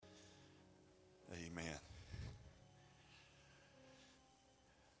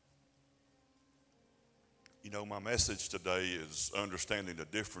My message today is understanding the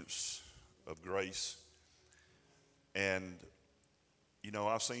difference of grace. And,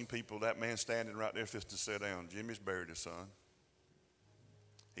 I've seen people, that man standing right there just to sit down. Jimmy's buried his son.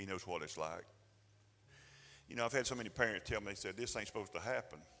 He knows what it's like. I've had so many parents tell me, they said, this ain't supposed to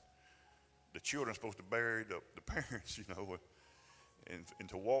happen. The children are supposed to bury the parents, and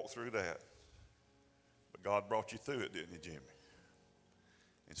to walk through that. But God brought you through it, didn't he, Jimmy?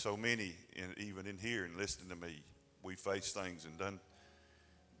 And so many, even in here and listening to me, we face things and done,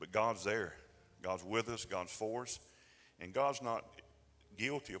 but God's there. God's with us, God's for us, and God's not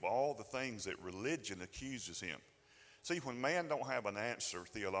guilty of all the things that religion accuses him. See, when man don't have an answer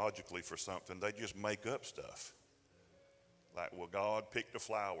theologically for something, they just make up stuff. Like, well, God picked a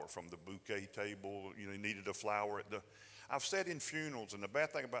flower from the bouquet table, he needed a flower I've sat in funerals, and the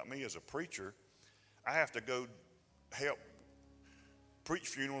bad thing about me as a preacher, I have to go help preach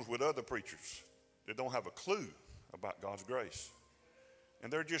funerals with other preachers that don't have a clue about God's grace.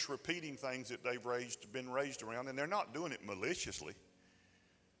 And they're just repeating things that they've been raised around, and they're not doing it maliciously,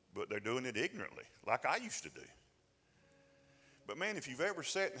 but they're doing it ignorantly, like I used to do. But man, if you've ever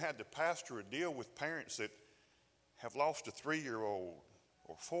sat and had to pastor or deal with parents that have lost a 3-year-old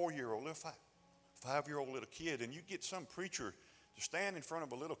or 4-year-old, little 5-year-old little kid, and you get some preacher to stand in front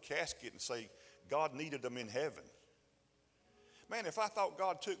of a little casket and say, God needed them in heaven. Man, if I thought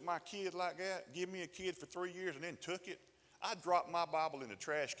God took my kid like that, give me a kid for 3 years and then took it, I'd drop my Bible in the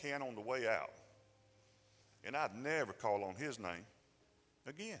trash can on the way out. And I'd never call on his name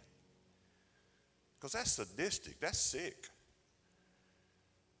again. Because that's sadistic, that's sick.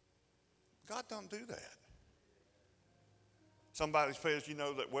 God don't do that. Somebody says,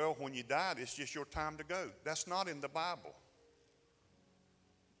 that, well, when you died, it's just your time to go. That's not in the Bible.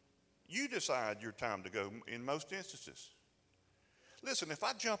 You decide your time to go in most instances. Listen, if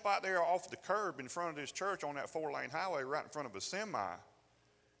I jump out there off the curb in front of this church on that 4-lane highway right in front of a semi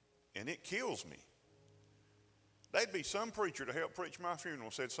and it kills me, there'd be some preacher to help preach my funeral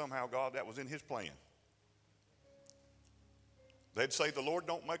said somehow, God, that was in his plan. They'd say the Lord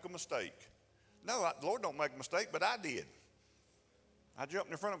don't make a mistake. No, the Lord don't make a mistake, but I did. I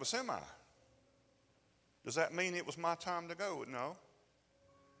jumped in front of a semi. Does that mean it was my time to go? No.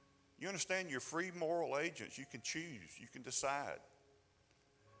 You understand, you're free moral agents. You can choose. You can decide.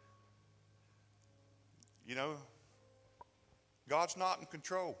 God's not in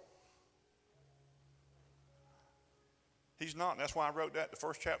control. He's not. And that's why I wrote that the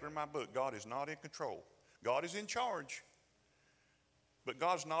first chapter in my book. God is not in control. God is in charge. But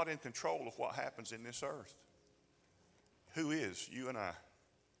God's not in control of what happens in this earth. Who is? You and I.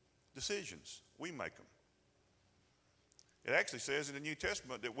 Decisions. We make them. It actually says in the New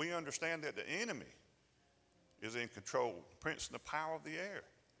Testament that we understand that the enemy is in control, the prince and the power of the air.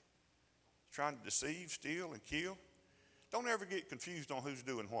 He's trying to deceive, steal, and kill. Don't ever get confused on who's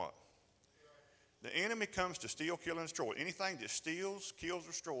doing what. The enemy comes to steal, kill, and destroy. Anything that steals, kills, or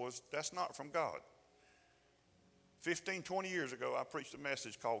destroys, that's not from God. 15, 20 years ago, I preached a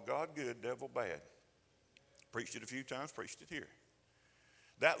message called God Good, Devil Bad. Preached it a few times, preached it here.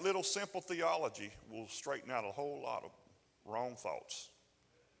 That little simple theology will straighten out a whole lot of wrong thoughts.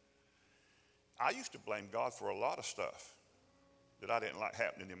 I used to blame God for a lot of stuff that I didn't like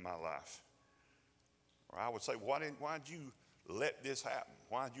happening in my life. Or I would say, why did you let this happen?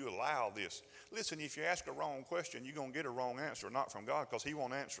 Why did you allow this? Listen, if you ask a wrong question, you're going to get a wrong answer, not from God, because he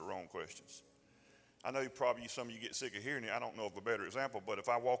won't answer wrong questions. I know probably some of you get sick of hearing it. I don't know of a better example, but if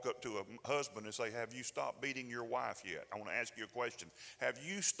I walk up to a husband and say, have you stopped beating your wife yet? I want to ask you a question. Have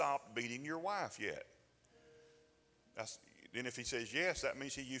you stopped beating your wife yet? Then if he says yes, that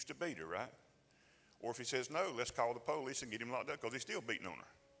means he used to beat her, right? Or if he says no, let's call the police and get him locked up because he's still beating on her.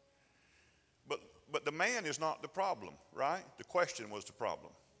 But the man is not the problem, right? The question was the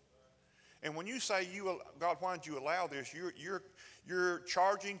problem. And when you say, God, why did you allow this? You're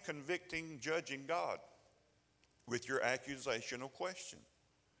charging, convicting, judging God with your accusational question.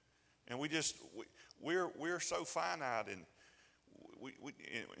 And we're so finite, and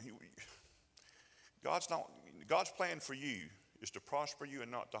God's plan for you is to prosper you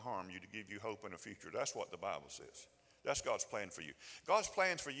and not to harm you, to give you hope in a future. That's what the Bible says. That's God's plan for you. God's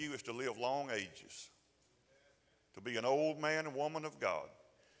plan for you is to live long ages, to be an old man and woman of God,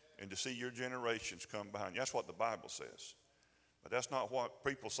 and to see your generations come behind you. That's what the Bible says. But that's not what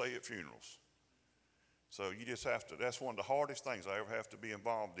people say at funerals. So you just have to, that's one of the hardest things I ever have to be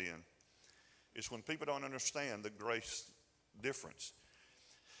involved in, is when people don't understand the grace difference.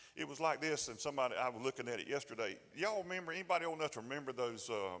 It was like this, and I was looking at it yesterday. Y'all remember, anybody old enough to remember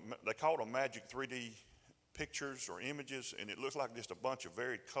those, they called them magic 3D pictures or images, and it looks like just a bunch of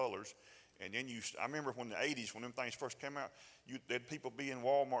varied colors, And then I remember when the 80s, when them things first came out, there'd people be in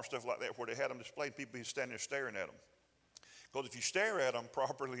Walmart, stuff like that, where they had them displayed, people be standing there staring at them. Because if you stare at them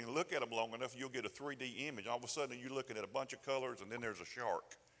properly and look at them long enough, you'll get a 3D image. All of a sudden, you're looking at a bunch of colors, and then there's a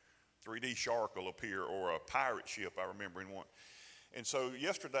shark. 3D shark will appear, or a pirate ship, I remember in one. And so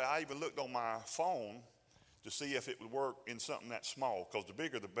yesterday, I even looked on my phone to see if it would work in something that small, because the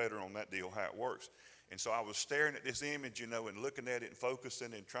bigger the better on that deal, how it works. And so I was staring at this image, and looking at it and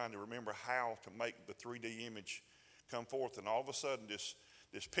focusing and trying to remember how to make the 3D image come forth. And all of a sudden, this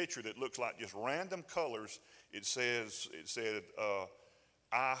picture that looks like just random colors, it said,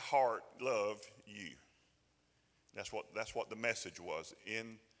 I heart love you. That's what the message was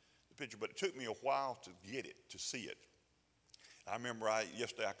in the picture. But it took me a while to get it, to see it. I remember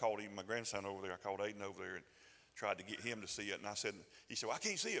yesterday I called even my grandson over there. I called Aiden over there and tried to get him to see it. And he said, well, I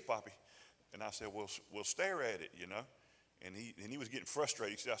can't see it, Poppy. And I said, we'll stare at it, And he was getting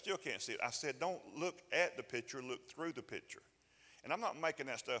frustrated. He said, I still can't see it. I said, don't look at the picture, look through the picture. And I'm not making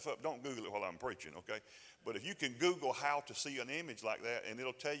that stuff up. Don't Google it while I'm preaching, okay? But if you can Google how to see an image like that, and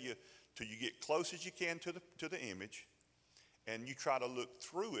it'll tell you till you get close as you can to the image, and you try to look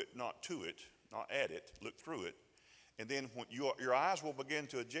through it, not to it, not at it, look through it. And then when your eyes will begin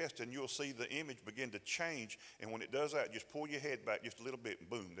to adjust, and you'll see the image begin to change. And when it does that, just pull your head back just a little bit, and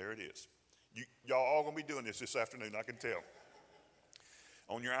boom, there it is. Y'all all going to be doing this afternoon, I can tell.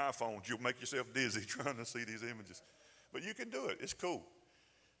 On your iPhones, you'll make yourself dizzy trying to see these images. But you can do it. It's cool.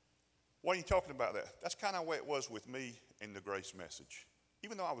 Why are you talking about that? That's kind of the way it was with me in the grace message.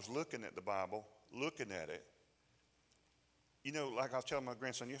 Even though I was looking at the Bible, looking at it, like I was telling my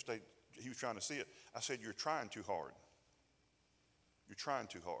grandson yesterday, he was trying to see it. I said, you're trying too hard. You're trying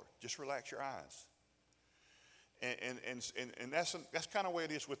too hard. Just relax your eyes. And that's kind of the way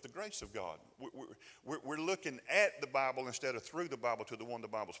it is with the grace of God. We're looking at the Bible instead of through the Bible to the one the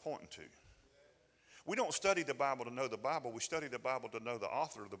Bible's pointing to. We don't study the Bible to know the Bible. We study the Bible to know the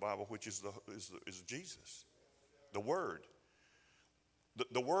author of the Bible, which is Jesus, the Word.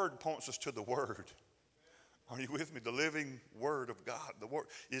 The Word points us to the Word. Are you with me? The living Word of God. The Word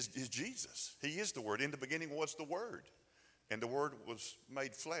is Jesus. He is the Word. In the beginning was the Word, and the Word was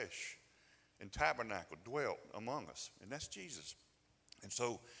made flesh and tabernacle, dwelt among us. And that's Jesus. And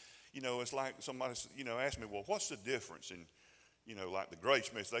so, it's like somebody, asked me, well, what's the difference in, like the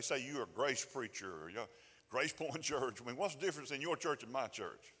grace message? They say you're a grace preacher or you're a GracePoint church. I mean, what's the difference in your church and my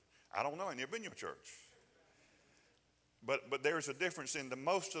church? I don't know. I've never been in your church. But there's a difference in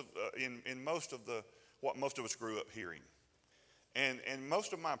most of what most of us grew up hearing. And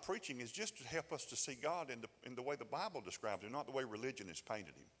most of my preaching is just to help us to see God in the way the Bible describes him, not the way religion has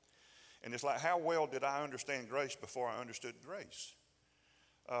painted him. And it's like, how well did I understand grace before I understood grace?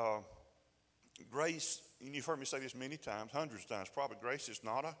 Grace, and you've heard me say this many times, hundreds of times probably, grace is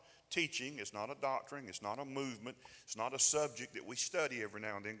not a teaching, it's not a doctrine, it's not a movement, it's not a subject that we study every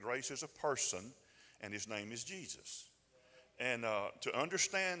now and then. Grace is a person, and his name is Jesus. And to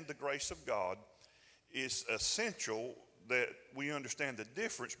understand the grace of God, it's essential that we understand the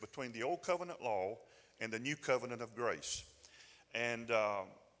difference between the old covenant law and the new covenant of grace. And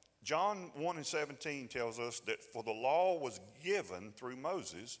John 1:17 tells us that for the law was given through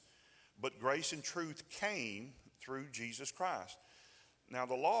Moses, but grace and truth came through Jesus Christ. Now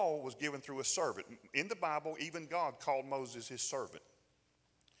the law was given through a servant. In the Bible, even God called Moses his servant.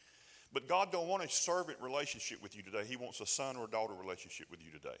 But God don't want a servant relationship with you today. He wants a son or daughter relationship with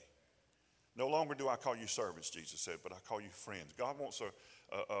you today. No longer do I call you servants, Jesus said, but I call you friends. God wants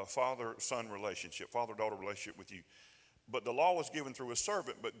a father-son relationship, father-daughter relationship with you. But the law was given through a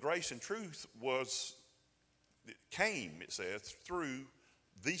servant, but grace and truth came, it says, through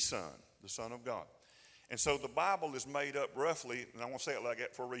the Son of God. And so the Bible is made up roughly, and I won't say it like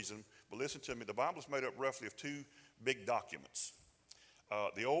that for a reason, but listen to me, the Bible is made up roughly of two big documents,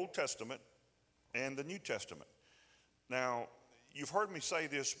 the Old Testament and the New Testament. Now, you've heard me say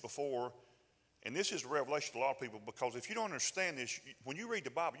this before, and this is a revelation to a lot of people, because if you don't understand this, when you read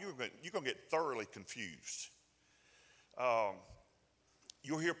the Bible, you're going to get thoroughly confused.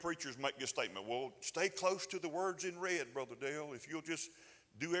 You'll hear preachers make this statement, well, stay close to the words in red, Brother Dell. If you'll just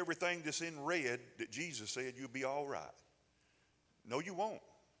do everything that's in red that Jesus said, you'll be all right. No, you won't,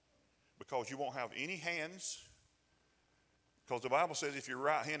 because you won't have any hands, because the Bible says if your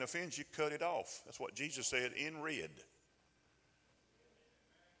right hand offends you, cut it off. That's what Jesus said in red.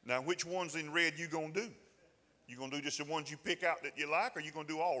 Now, which ones in red you going to do? You going to do just the ones you pick out that you like, or you going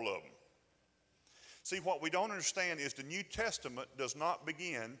to do all of them? See, what we don't understand is the New Testament does not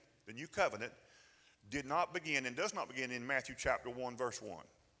begin, the New Covenant did not begin and does not begin in Matthew chapter 1, verse 1.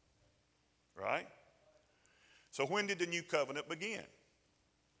 Right? So when did the New Covenant begin?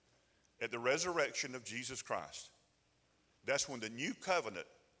 at the resurrection of Jesus Christ. That's when the new covenant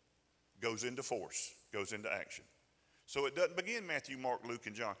goes into force, goes into action. So it doesn't begin Matthew, Mark, Luke,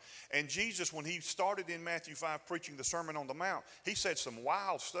 and John. And Jesus, when he started in Matthew 5 preaching the Sermon on the Mount, he said some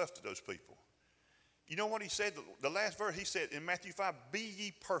wild stuff to those people. You know what he said? The last verse, he said in Matthew 5, be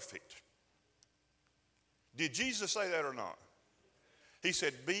ye perfect. Did Jesus say that or not? He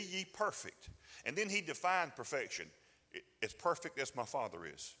said, be ye perfect. And then he defined perfection. As perfect as my Father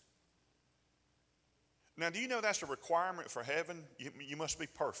is. Now, do you know that's a requirement for heaven? You must be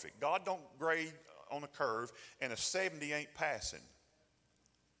perfect. God don't grade on a curve, and a 70 ain't passing.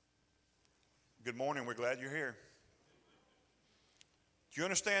 Good morning. We're glad you're here. Do you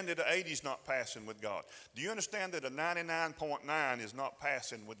understand that an 80 is not passing with God? Do you understand that a 99.9 is not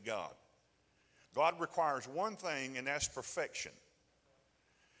passing with God? God requires one thing, and that's perfection.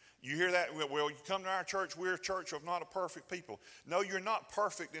 You hear that? Well, you come to our church, we're a church of not a perfect people. No, you're not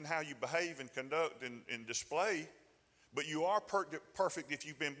perfect in how you behave and conduct and display, but you are perfect if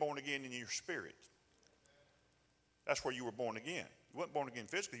you've been born again in your spirit. That's where you were born again. You weren't born again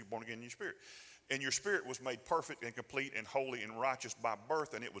physically, you were born again in your spirit. And your spirit was made perfect and complete and holy and righteous by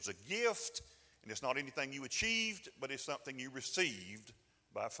birth, and it was a gift, and it's not anything you achieved, but it's something you received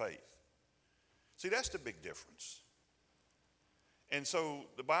by faith. See, that's the big difference. And so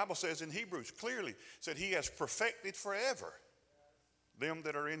the Bible says in Hebrews clearly, said he has perfected forever them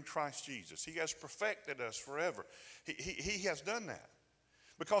that are in Christ Jesus. He has perfected us forever. He has done that.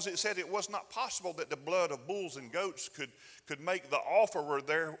 Because it said it was not possible that the blood of bulls and goats could make the offerer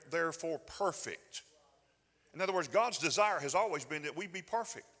therefore perfect. In other words, God's desire has always been that we be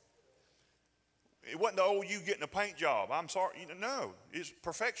perfect. It wasn't the old you getting a paint job. I'm sorry. No, it's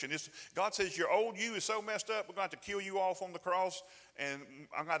perfection. God says your old you is so messed up, we're going to have to kill you off on the cross, and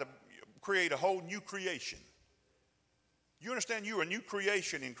I'm going to create a whole new creation. You understand you're a new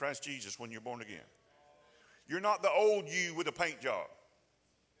creation in Christ Jesus when you're born again. You're not the old you with a paint job.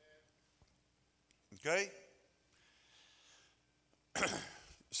 Okay?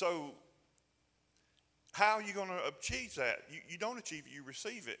 So, how are you going to achieve that? You don't achieve it, you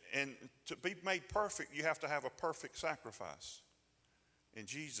receive it. And to be made perfect, you have to have a perfect sacrifice. And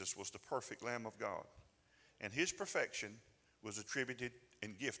Jesus was the perfect Lamb of God. And his perfection was attributed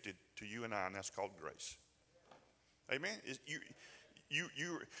and gifted to you and I, and that's called grace. Amen?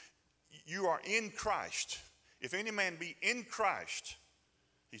 You are in Christ. If any man be in Christ,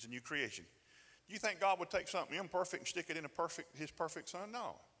 he's a new creation. Do you think God would take something imperfect and stick it in his perfect Son?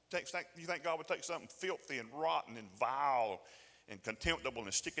 No. You think God would take something filthy and rotten and vile and contemptible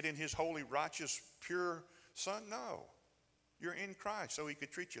and stick it in his holy, righteous, pure Son? No. You're in Christ, so he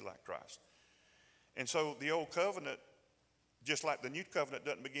could treat you like Christ. And so the old covenant, just like the new covenant,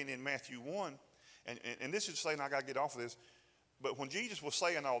 doesn't begin in Matthew 1. And this is saying, I got to get off of this, but when Jesus was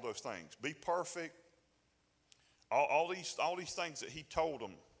saying all those things, be perfect, all these things that he told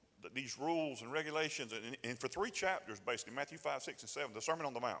them, these rules and regulations, and for 3 chapters, basically, Matthew 5, 6, and 7, the Sermon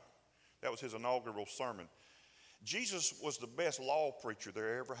on the Mount. That was his inaugural sermon. Jesus was the best law preacher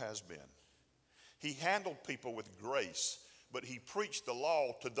there ever has been. He handled people with grace, but he preached the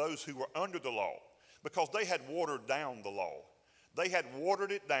law to those who were under the law because they had watered down the law. They had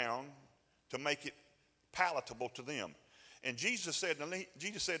watered it down to make it palatable to them. And Jesus said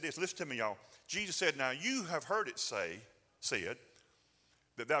this, listen to me, y'all. Jesus said, now you have heard it said,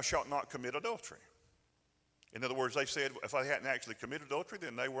 that thou shalt not commit adultery. In other words, they said if they hadn't actually committed adultery,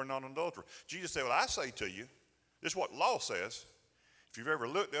 then they were not an adulterer. Jesus said, well, I say to you, this is what law says. If you've ever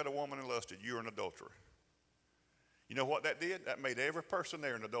looked at a woman and lusted, you're an adulterer. You know what that did? That made every person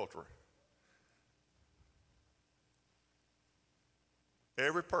there an adulterer.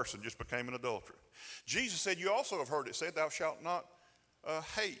 Every person just became an adulterer. Jesus said, you also have heard it said, thou shalt not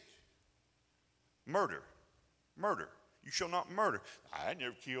hate. Murder. You shall not murder. I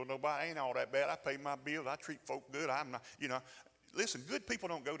never killed nobody. I ain't all that bad. I pay my bills. I treat folk good. I'm not, Listen, good people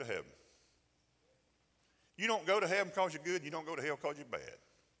don't go to heaven. You don't go to heaven because you're good. You don't go to hell because you're bad.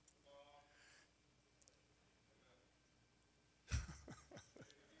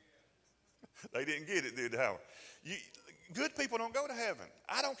 They didn't get it, did they? Good people don't go to heaven.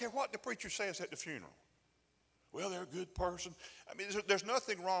 I don't care what the preacher says at the funeral. Well, they're a good person. I mean, there's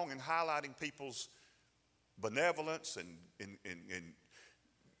nothing wrong in highlighting people's benevolence and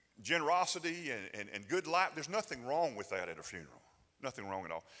generosity and good life. There's nothing wrong with that at a funeral. Nothing wrong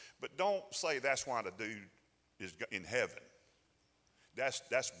at all. But don't say that's why the dude is in heaven. That's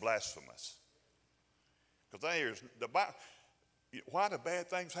blasphemous. Because why do bad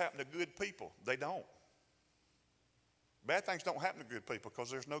things happen to good people? They don't. Bad things don't happen to good people because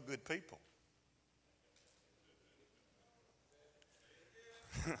there's no good people.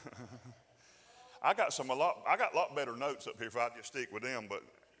 I got a lot better notes up here if I just stick with them, but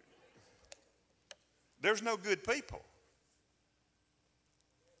there's no good people.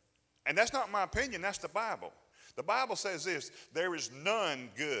 And that's not my opinion, that's the Bible. The Bible says this, there is none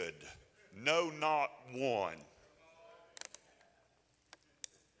good, no, not one.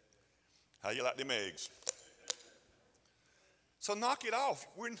 How you like them eggs? So knock it off.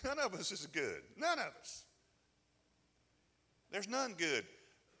 None of us is good. None of us. There's none good.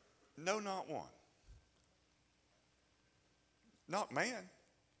 No, not one. Not man,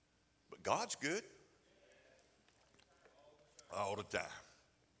 but God's good all the time.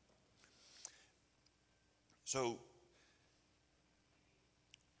 So,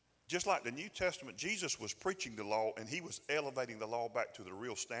 just like the New Testament, Jesus was preaching the law and he was elevating the law back to the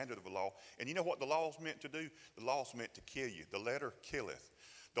real standard of the law. And you know what the law's meant to do? The law's meant to kill you. The letter killeth.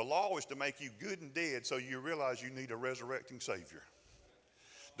 The law is to make you good and dead so you realize you need a resurrecting Savior.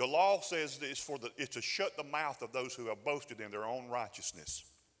 The law says that it's to shut the mouth of those who have boasted in their own righteousness.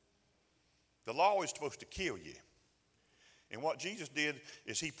 The law is supposed to kill you. And what Jesus did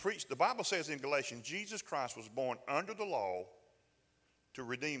is he preached, the Bible says in Galatians, Jesus Christ was born under the law to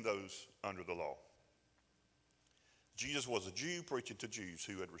redeem those under the law. Jesus was a Jew preaching to Jews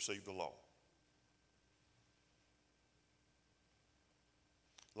who had received the law.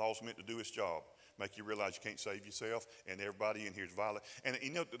 Law's meant to do its job, make you realize you can't save yourself, and everybody in here is violating. And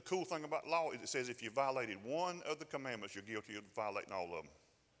you know the cool thing about law is it says if you violated one of the commandments, you're guilty of violating all of them.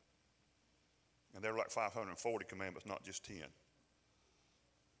 And there were like 540 commandments, not just 10.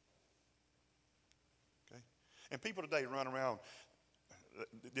 Okay? And people today run around,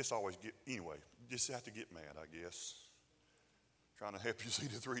 just have to get mad, I guess. Trying to help you see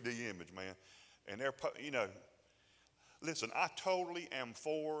the 3D image, man. And they're, listen, I totally am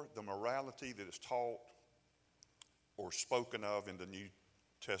for the morality that is taught or spoken of in the New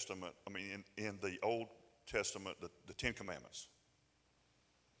Testament, in the Old Testament, the Ten Commandments.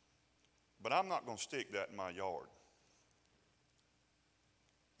 But I'm not going to stick that in my yard.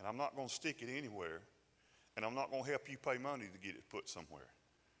 And I'm not going to stick it anywhere. And I'm not going to help you pay money to get it put somewhere.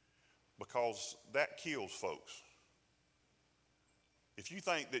 Because that kills folks. If you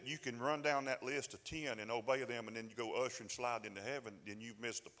think that you can run down that list of 10 and obey them and then you go usher and slide into heaven, then you've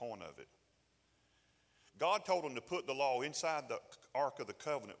missed the point of it. God told them to put the law inside the Ark of the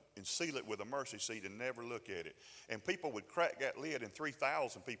Covenant and seal it with a mercy seat and never look at it. And people would crack that lid, and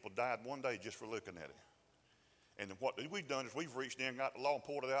 3,000 people died one day just for looking at it. And what we've done is we've reached in, got the law and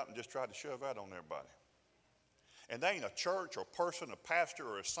pulled it out and just tried to shove that on everybody. And there ain't a church or person, a pastor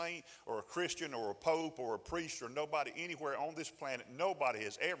or a saint or a Christian or a pope or a priest or nobody anywhere on this planet, nobody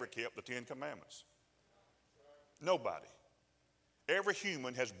has ever kept the Ten Commandments. Nobody. Every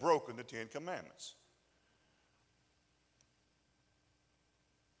human has broken the Ten Commandments.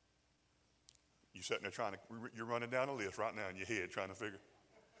 You're sitting there you're running down a list right now in your head trying to figure.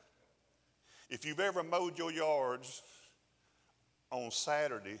 If you've ever mowed your yards on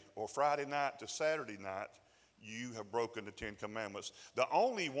Saturday or Friday night to Saturday night, you have broken the Ten Commandments. The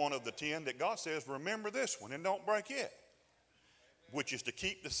only one of the 10 that God says, remember this one and don't break it, which is to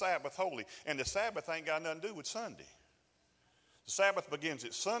keep the Sabbath holy. And the Sabbath ain't got nothing to do with Sunday. The Sabbath begins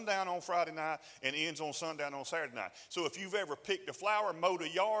at sundown on Friday night and ends on sundown on Saturday night. So if you've ever picked a flower, mowed a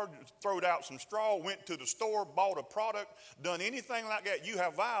yard, throwed out some straw, went to the store, bought a product, done anything like that, you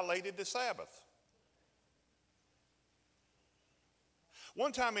have violated the Sabbath.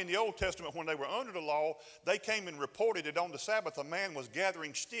 One time in the Old Testament when they were under the law, they came and reported that on the Sabbath a man was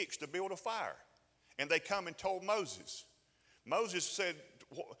gathering sticks to build a fire. And they come and told Moses.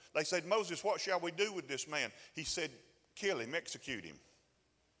 They said, Moses, what shall we do with this man? He said, kill him, execute him.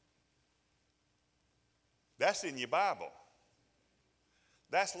 That's in your Bible.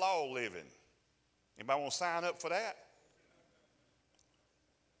 That's law living. Anybody want to sign up for that?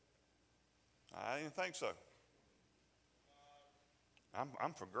 I didn't think so.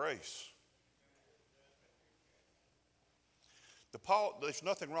 I'm for grace. There's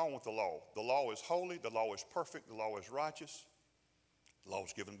nothing wrong with the law. The law is holy. The law is perfect. The law is righteous. The law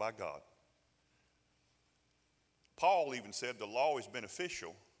is given by God. Paul even said the law is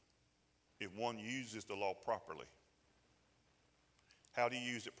beneficial if one uses the law properly. How do you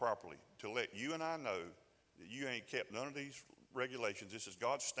use it properly? To let you and I know that you ain't kept none of these regulations. This is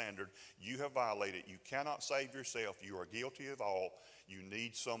God's standard. You have violated. You cannot save yourself. You are guilty of all. You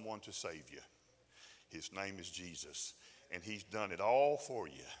need someone to save you. His name is Jesus. And he's done it all for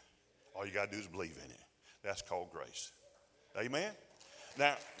you. All you got to do is believe in it. That's called grace. Amen?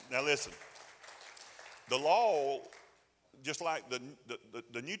 Now listen. The law, just like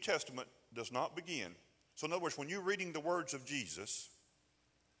the New Testament, does not begin. So in other words, when you're reading the words of Jesus,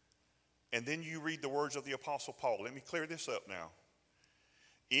 And then you read the words of the Apostle Paul. Let me clear this up now.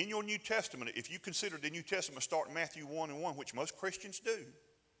 In your New Testament, if you consider the New Testament start in Matthew 1:1, which most Christians do,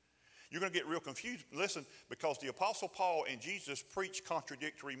 you're going to get real confused. Listen, because the Apostle Paul and Jesus preach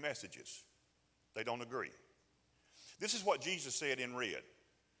contradictory messages. They don't agree. This is what Jesus said in red.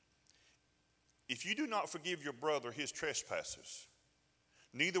 If you do not forgive your brother his trespasses,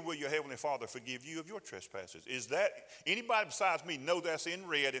 neither will your heavenly Father forgive you of your trespasses. Is that, anybody besides me know that's in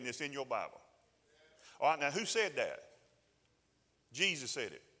red and it's in your Bible? All right, now who said that? Jesus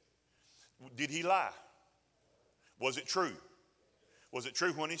said it. Did he lie? Was it true? Was it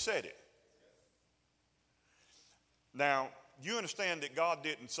true when he said it? Now, you understand that God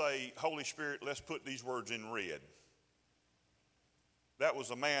didn't say, Holy Spirit, let's put these words in red. That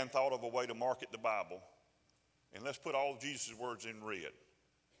was a man thought of a way to market the Bible. And let's put all of Jesus' words in red,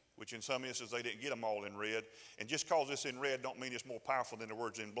 which in some instances they didn't get them all in red. And just because it's in red don't mean it's more powerful than the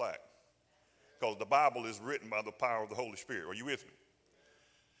words in black. Because the Bible is written by the power of the Holy Spirit. Are you with me?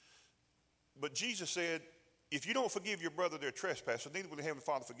 But Jesus said, if you don't forgive your brother their trespasses, neither will the Heavenly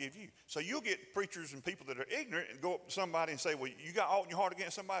Father forgive you. So you'll get preachers and people that are ignorant and go up to somebody and say, well, you got aught in your heart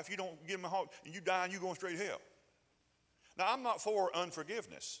against somebody. If you don't give them a heart and you die and you're going straight to hell. Now, I'm not for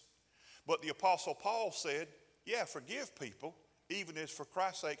unforgiveness. But the Apostle Paul said, yeah, forgive people, even as for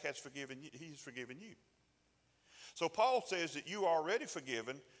Christ's sake he's forgiven you. So Paul says that you are already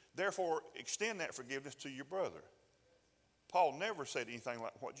forgiven, therefore extend that forgiveness to your brother. Paul never said anything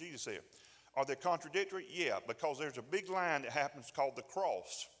like what Jesus said. Are they contradictory? Yeah, because there's a big line that happens called the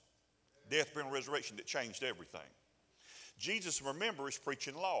cross. Death, burial, and resurrection that changed everything. Jesus, remember, is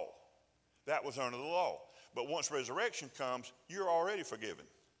preaching law. That was under the law. But once resurrection comes, you're already forgiven.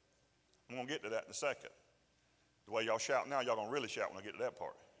 I'm going to get to that in a second. The way y'all shout now, y'all going to really shout when I get to that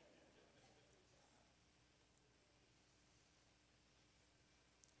part.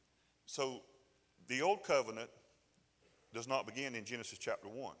 So the old covenant does not begin in Genesis chapter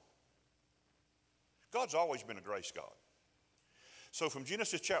 1. God's always been a grace God. So from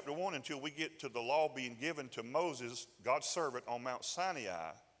Genesis chapter 1 until we get to the law being given to Moses, God's servant on Mount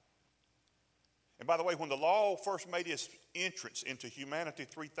Sinai. And by the way, when the law first made its entrance into humanity,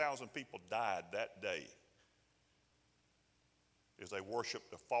 3,000 people died that day as they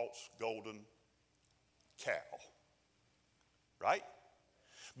worshiped the false golden cow. Right?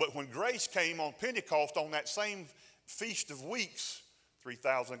 But when grace came on Pentecost on that same Feast of Weeks,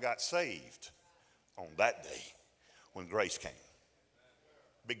 3,000 got saved on that day when grace came.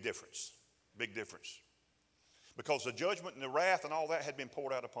 Big difference. Big difference. Because the judgment and the wrath and all that had been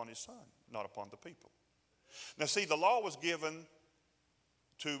poured out upon his son, not upon the people. Now see, the law was given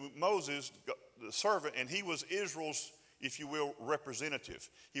to Moses, the servant, and he was Israel's, if you will, representative.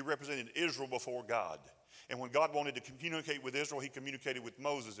 He represented Israel before God. And when God wanted to communicate with Israel, he communicated with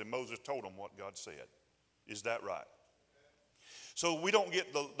Moses, and Moses told him what God said. Is that right? So we don't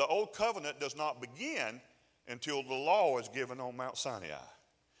get, the old covenant does not begin until the law is given on Mount Sinai.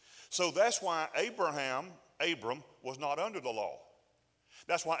 So that's why Abram was not under the law.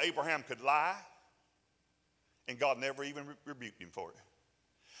 That's why Abraham could lie, and God never even rebuked him for it.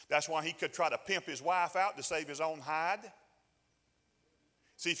 That's why he could try to pimp his wife out to save his own hide.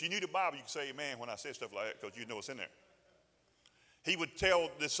 See, if you knew the Bible, you could say amen when I say stuff like that because you know what's in there. He would tell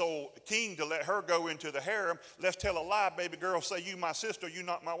this old king to let her go into the harem. Let's tell a lie, baby girl, say you my sister, you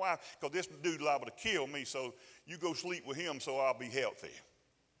not my wife, because this dude liable to kill me, so you go sleep with him so I'll be healthy.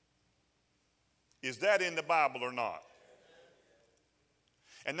 Is that in the Bible or not?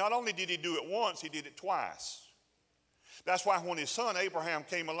 And not only did he do it once, he did it twice. That's why when his son Abraham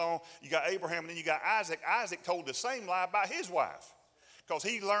came along, you got Abraham and then you got Isaac. Isaac told the same lie about his wife because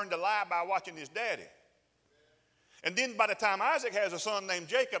he learned to lie by watching his daddy. And then by the time Isaac has a son named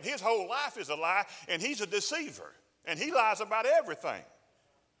Jacob, his whole life is a lie, and he's a deceiver. And he lies about everything.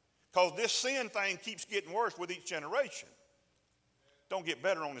 Because this sin thing keeps getting worse with each generation. Don't get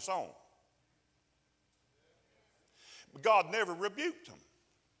better on its own. But God never rebuked him.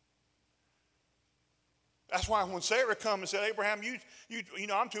 That's why when Sarah come and said, Abraham, you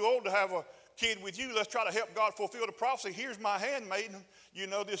know, I'm too old to have a kid with you. Let's try to help God fulfill the prophecy. Here's my handmaiden. You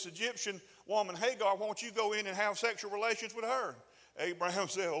know, this Egyptian woman, Hagar, won't you go in and have sexual relations with her? Abraham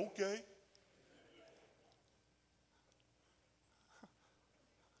said, okay.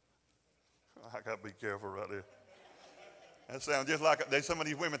 I got to be careful right there. That sounds just like, some of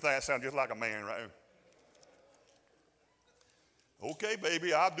these women think that sounds just like a man right there. Okay,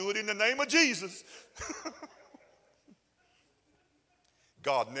 baby, I'll do it in the name of Jesus.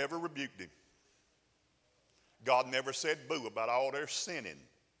 God never rebuked him. God never said boo about all their sinning.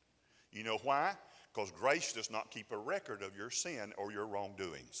 You know why? Because grace does not keep a record of your sin or your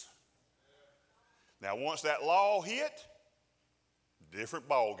wrongdoings. Now, once that law hit, different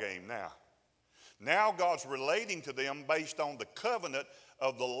ball game now. Now God's relating to them based on the covenant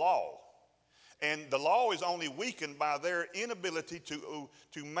of the law. And the law is only weakened by their inability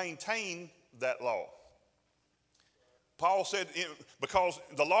to maintain that law. Paul said because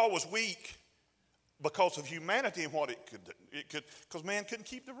the law was weak because of humanity and what it could, because man couldn't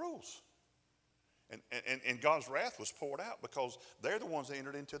keep the rules. And God's wrath was poured out because they're the ones that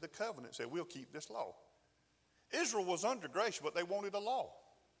entered into the covenant and said, we'll keep this law. Israel was under grace, but they wanted a law.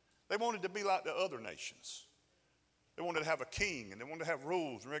 They wanted to be like the other nations. They wanted to have a king, and they wanted to have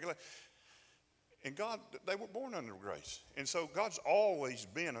rules and regulations. And God, they were born under grace. And so God's always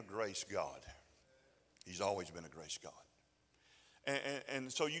been a grace God. He's always been a grace God.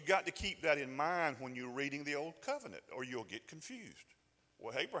 And so you got to keep that in mind when you're reading the Old Covenant, or you'll get confused.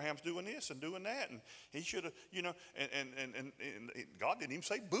 Well, Abraham's doing this and doing that, and he should have, and God didn't even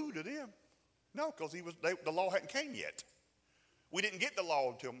say boo to them. No, because the law hadn't came yet. We didn't get the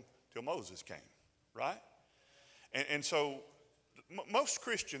law until Moses came, right? And so most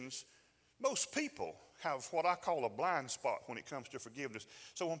Christians, most people have what I call a blind spot when it comes to forgiveness.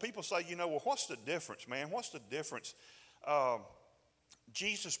 So when people say, well, what's the difference, man? What's the difference?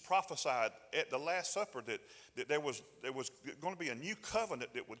 Jesus prophesied at the Last Supper that there was going to be a new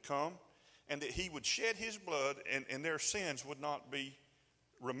covenant that would come, and that he would shed his blood, and their sins would not be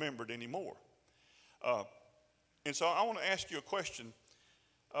remembered anymore. And so I want to ask you a question,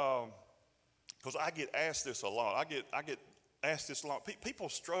 because I get asked this a lot. I get asked this a lot. People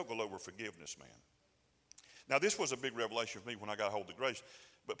struggle over forgiveness, man. Now, this was a big revelation for me when I got a hold of grace.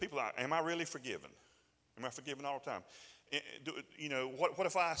 But people, am I really forgiven? Am I forgiven all the time? What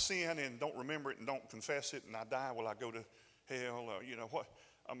if I sin and don't remember it and don't confess it and I die? Will I go to hell? What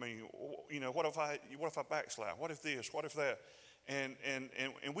if I backslide? What if this? What if that? And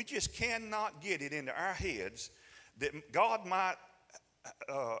we just cannot get it into our heads that God might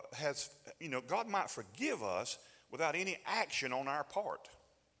God might forgive us without any action on our part.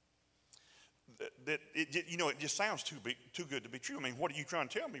 That it just sounds too good to be true. I mean, what are you trying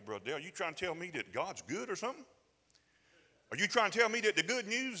to tell me, Brother Dell? Are you trying to tell me that God's good or something? Are you trying to tell me that the good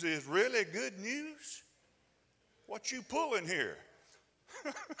news is really good news? What you pulling here?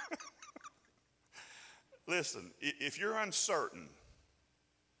 Listen, if you're uncertain,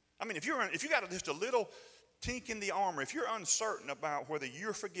 if you got just a little tink in the armor, if you're uncertain about whether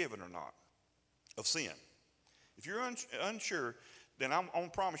you're forgiven or not of sin, if you're unsure, then I'm going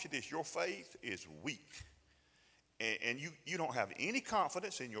to promise you this: your faith is weak. And you don't have any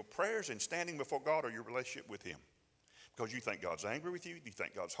confidence in your prayers and standing before God or your relationship with him. Because you think God's angry with you. You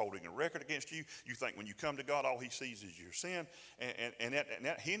think God's holding a record against you. You think when you come to God, all he sees is your sin. And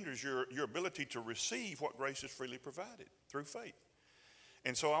that hinders your ability to receive what grace has freely provided through faith.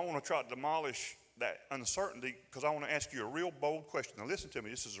 And so I want to try to demolish that uncertainty, because I want to ask you a real bold question. Now listen to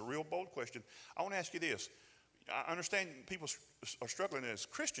me. This is a real bold question. I want to ask you this. I understand people are struggling as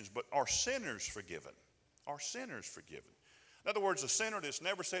Christians, but are sinners forgiven? Are sinners forgiven? In other words, a sinner that's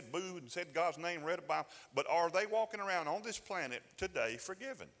never said boo and said God's name, read a Bible, but are they walking around on this planet today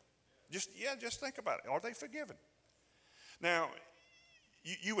forgiven? Just think about it. Are they forgiven? Now,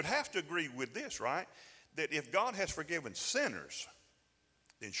 you would have to agree with this, right? That if God has forgiven sinners,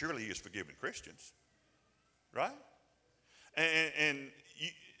 then surely he has forgiven Christians, right? And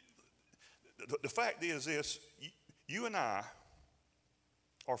the fact is this: you and I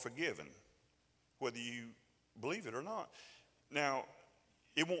are forgiven, whether you believe it or not. Now,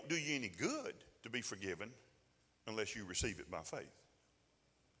 it won't do you any good to be forgiven unless you receive it by faith.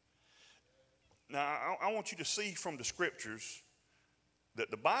 Now, I want you to see from the scriptures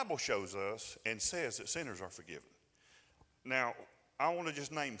that the Bible shows us and says that sinners are forgiven. Now, I want to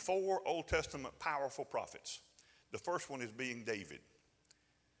just name 4 Old Testament powerful prophets. The first one is being David.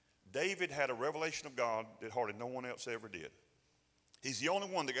 David had a revelation of God that hardly no one else ever did. He's the only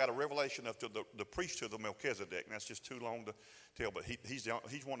one that got a revelation of the priesthood of Melchizedek, and that's just too long to tell, but he's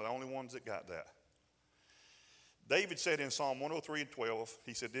one of the only ones that got that. David said in Psalm 103:12,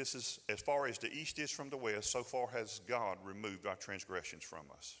 he said, this is as far as the east is from the west, so far has God removed our transgressions from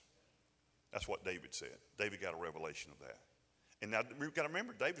us. That's what David said. David got a revelation of that. And now we've got to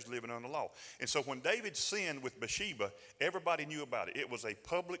remember, David's living under the law. And so when David sinned with Bathsheba, everybody knew about it. It was a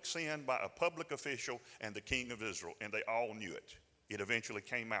public sin by a public official and the king of Israel, and they all knew it. It eventually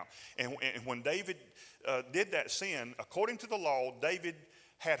came out. And when David did that sin, according to the law, David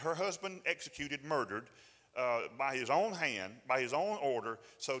had her husband executed, murdered by his own hand, by his own order.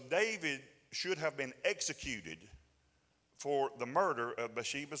 So David should have been executed for the murder of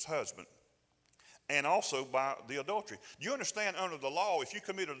Bathsheba's husband. and also by the adultery. You understand, under the law, if you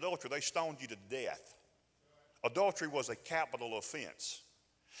committed adultery, they stoned you to death. Adultery was a capital offense.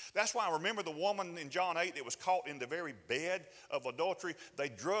 That's why I remember the woman in John 8 that was caught in the very bed of adultery. They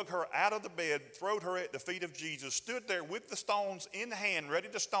drug her out of the bed, throwed her at the feet of Jesus, stood there with the stones in hand, ready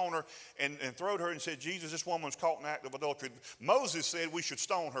to stone her, and throwed her and said, Jesus, this woman's caught in the act of adultery. Moses said we should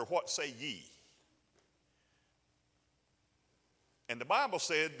stone her. What say ye? And the Bible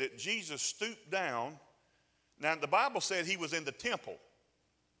said that Jesus stooped down. Now, the Bible said he was in the temple.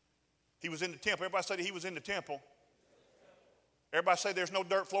 He was in the temple. Everybody say he was in the temple. Everybody say there's no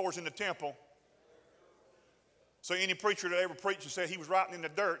dirt floors in the temple. So any preacher that ever preached and said he was writing in the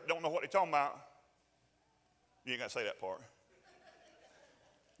dirt don't know what they're talking about. You ain't got to say that part.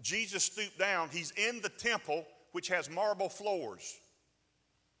 Jesus stooped down. He's in the temple, which has marble floors.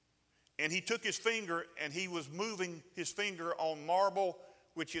 And he took his finger and he was moving his finger on marble,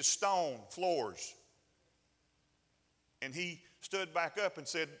 which is stone floors. And he stood back up and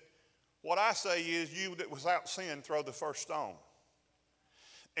said, what I say is, you that without sin throw the first stone.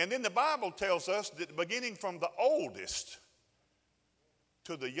 And then the Bible tells us that beginning from the oldest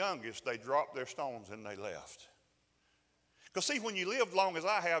to the youngest, they dropped their stones and they left. Because see, when you live long as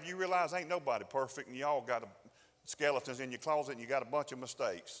I have, you realize ain't nobody perfect, and you all got skeletons in your closet and you got a bunch of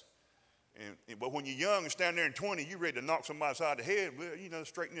mistakes. But when you're young and standing there in 20, you're ready to knock somebody side of the head. Well, you know,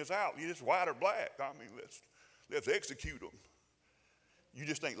 straighten this out. You just white or black. I mean, let's execute them. You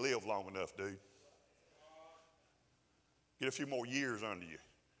just ain't lived long enough, dude. Get a few more years under you.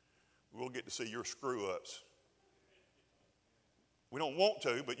 We'll get to see your screw-ups. We don't want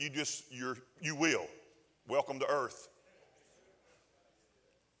to, but you will. Welcome to earth.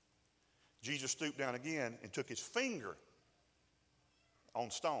 Jesus stooped down again and took his finger on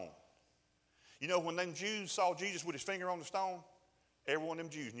stone. You know, when them Jews saw Jesus with his finger on the stone, every one of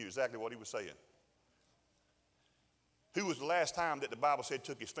them Jews knew exactly what he was saying. Who was the last time that the Bible said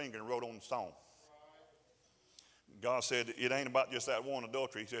took his finger and wrote on the stone? God said, it ain't about just that one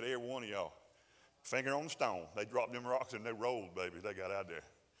adultery. He said, every one of y'all, finger on the stone. They dropped them rocks and they rolled, baby. They got out there.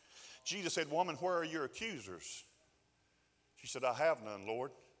 Jesus said, woman, where are your accusers? She said, I have none,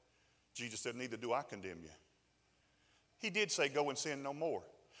 Lord. Jesus said, neither do I condemn you. He did say, go and sin no more.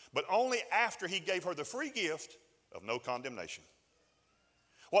 But only after he gave her the free gift of no condemnation.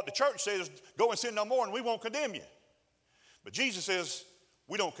 What the church says, go and sin no more and we won't condemn you. But Jesus says,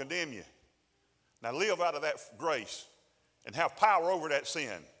 we don't condemn you. Now live out of that grace and have power over that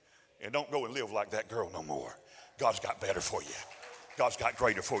sin. And don't go and live like that girl no more. God's got better for you. God's got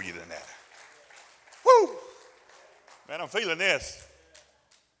greater for you than that. Woo! Man, I'm feeling this.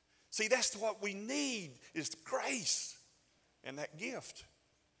 See, that's what we need is the grace and that gift.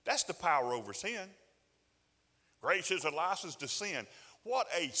 That's the power over sin. Grace is a license to sin. What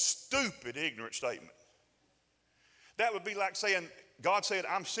a stupid, ignorant statement. That would be like saying, God said,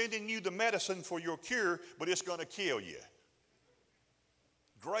 I'm sending you the medicine for your cure, but it's going to kill you.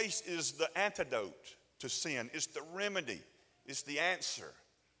 Grace is the antidote to sin. It's the remedy. It's the answer.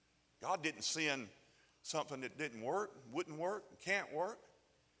 God didn't send something that didn't work, wouldn't work, can't work.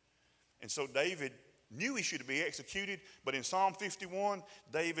 And so David knew he should be executed, but in Psalm 51,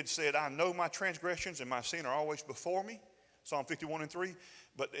 David said, I know my transgressions and my sin are always before me. Psalm 51:3.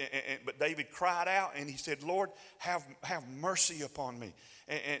 But David cried out and he said, Lord, have mercy upon me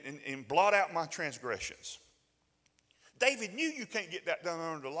and blot out my transgressions. David knew you can't get that done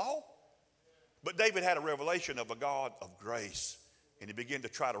under the law. But David had a revelation of a God of grace. And he began to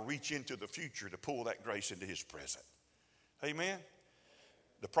try to reach into the future to pull that grace into his present. Amen.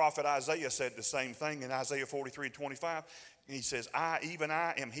 The prophet Isaiah said the same thing in Isaiah 43:25. He says, even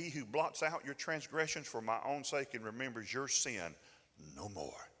I am he who blots out your transgressions for my own sake and remembers your sin no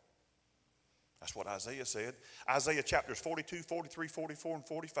more. That's what Isaiah said. Isaiah chapters 42, 43, 44, and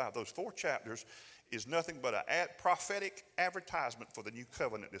 45. Those 4 chapters is nothing but a prophetic advertisement for the new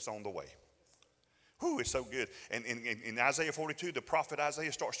covenant that's on the way. Whew, it's so good. And in Isaiah 42, the prophet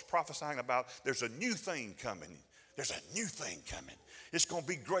Isaiah starts prophesying about there's a new thing coming. There's a new thing coming. It's going to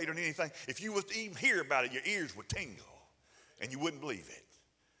be greater than anything. If you was to even hear about it, your ears would tingle and you wouldn't believe it.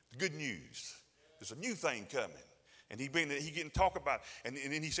 Good news. There's a new thing coming. And he began to talk about it.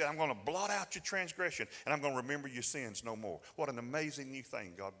 And then he said, I'm going to blot out your transgression and I'm going to remember your sins no more. What an amazing new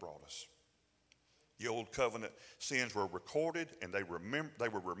thing God brought us. The old covenant sins were recorded and they were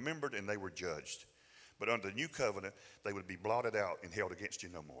remembered and they were judged. But under the new covenant, they would be blotted out and held against you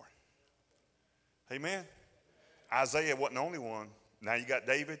no more. Amen. Isaiah wasn't the only one. Now you got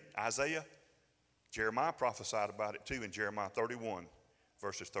David, Isaiah. Jeremiah prophesied about it too in Jeremiah 31,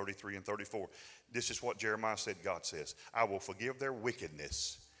 verses 33 and 34. This is what Jeremiah said God says. I will forgive their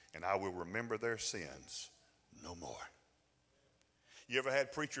wickedness and I will remember their sins no more. You ever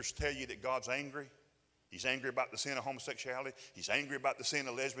had preachers tell you that God's angry? He's angry about the sin of homosexuality. He's angry about the sin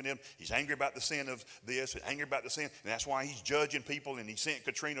of lesbianism. He's angry about the sin of this. He's angry about the sin. And that's why he's judging people, and he sent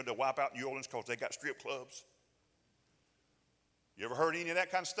Katrina to wipe out New Orleans because they got strip clubs. You ever heard any of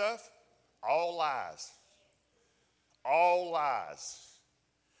that kind of stuff? All lies. All lies.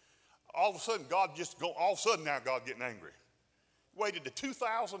 All of a sudden, all of a sudden now God getting angry. Waited to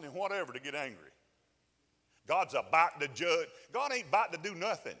 2000 and whatever to get angry. God's about to judge. God ain't about to do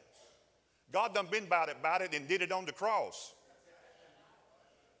nothing. God done been about it and did it on the cross.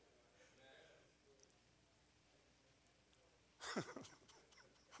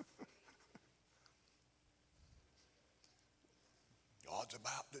 God's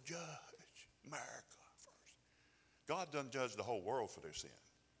about to judge America first. God done judged the whole world for their sin,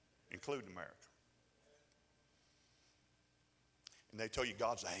 including America. And they tell you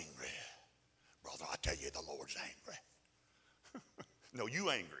God's angry. Brother, I tell you the Lord's angry. No, you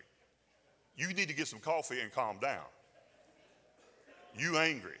angry. You need to get some coffee and calm down. You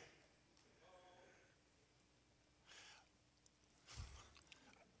angry.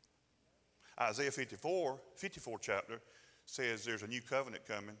 Isaiah 54 chapter says there's a new covenant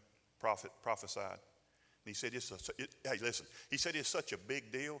coming, prophet prophesied. And he said, hey, listen, he said it's such a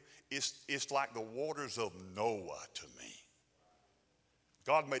big deal, it's like the waters of Noah to me.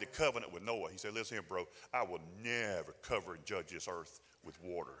 God made a covenant with Noah. He said, listen here, bro, I will never cover and judge this earth with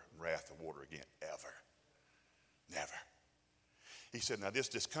water and wrath of water again, ever. Never. He said, now this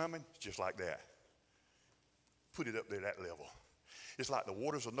coming, it's just like that. Put it up there, that level. It's like the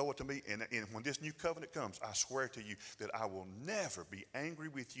waters of Noah to me, and when this new covenant comes, I swear to you that I will never be angry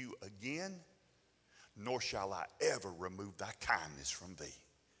with you again, nor shall I ever remove thy kindness from thee.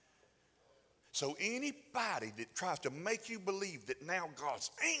 So anybody that tries to make you believe that now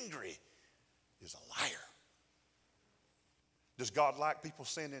God's angry is a liar. Does God like people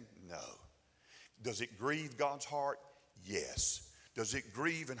sinning? No. Does it grieve God's heart? Yes. Does it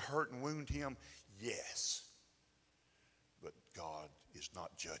grieve and hurt and wound him? Yes. But God is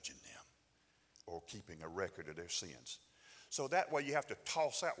not judging them or keeping a record of their sins. So that way you have to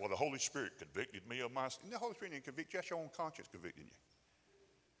toss out, well, the Holy Spirit convicted me of my sin. The Holy Spirit didn't convict you. That's your own conscience convicting you.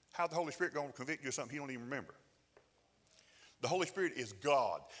 How's the Holy Spirit going to convict you of something you don't even remember? The Holy Spirit is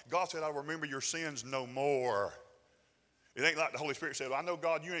God. God said, I'll remember your sins no more. It ain't like the Holy Spirit said, I know,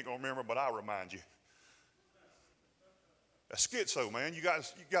 God, you ain't going to remember, but I'll remind you. That's schizo, man. You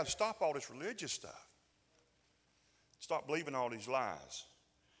got to stop all this religious stuff. Stop believing all these lies.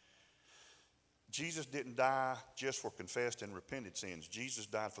 Jesus didn't die just for confessed and repented sins. Jesus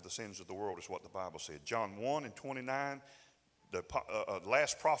died for the sins of the world, is what the Bible said. John 1:29, the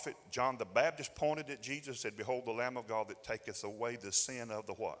last prophet, John the Baptist, pointed at Jesus and said, behold the Lamb of God that taketh away the sin of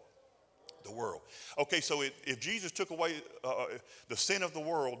the what? The world. Okay, so if Jesus took away the sin of the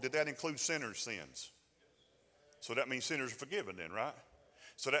world, did that include sinners' sins? So that means sinners are forgiven then, right?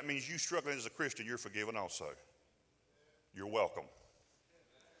 So that means you struggling as a Christian, you're forgiven also. You're welcome.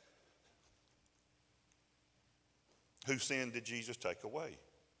 Whose sin did Jesus take away?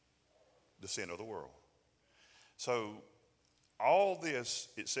 The sin of the world. So all this,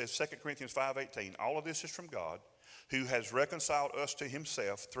 it says 2 Corinthians 5:18, all of this is from God, who has reconciled us to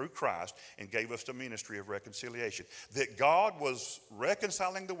himself through Christ and gave us the ministry of reconciliation. That God was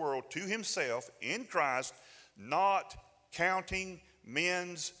reconciling the world to himself in Christ, not counting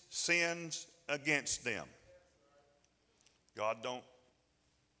men's sins against them. God don't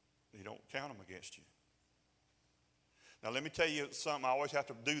count them against you. Now let me tell you something. I always have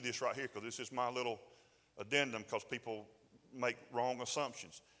to do this right here because this is my little addendum because people make wrong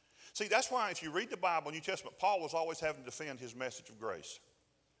assumptions. See, that's why if you read the Bible, New Testament, Paul was always having to defend his message of grace.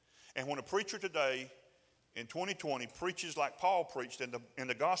 And when a preacher today in 2020 preaches like Paul preached in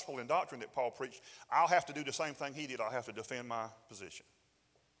the gospel and doctrine that Paul preached, I'll have to do the same thing he did. I'll have to defend my position.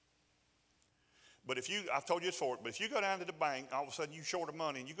 But I've told you this before, but if you go down to the bank, all of a sudden you're short of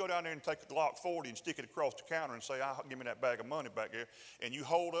money, and you go down there and take a Glock 40 and stick it across the counter and say, give me that bag of money back there, and you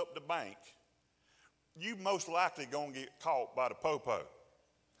hold up the bank, you most likely going to get caught by the popo.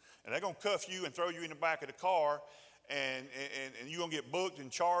 And they're going to cuff you and throw you in the back of the car, and you're going to get booked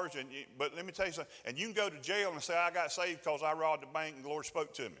and charged. But let me tell you something. And you can go to jail and say, I got saved because I robbed the bank and the Lord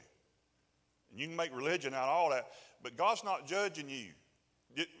spoke to me. And you can make religion out of all that. But God's not judging you.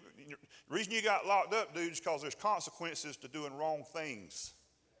 The reason you got locked up, dude, is because there's consequences to doing wrong things.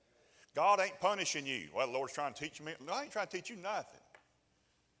 God ain't punishing you. Well, the Lord's trying to teach me. No, I ain't trying to teach you nothing.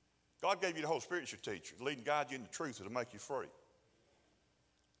 God gave you the Holy Spirit as your teacher, to lead and guide you in the truth that'll make you free.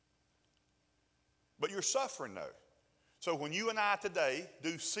 But you're suffering, though. So when you and I today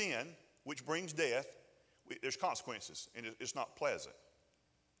do sin, which brings death, there's consequences, and it's not pleasant,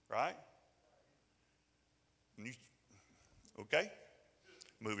 right? Okay?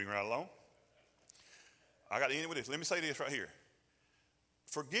 Moving right along. I got to end with this. Let me say this right here.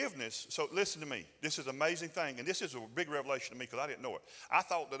 Forgiveness, so listen to me. This is an amazing thing, and this is a big revelation to me because I didn't know it. I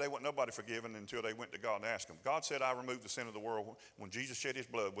thought that they weren't nobody forgiven until they went to God and asked him. God said, I removed the sin of the world when Jesus shed his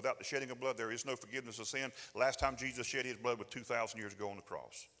blood. Without the shedding of blood, there is no forgiveness of sin. Last time Jesus shed his blood was 2,000 years ago on the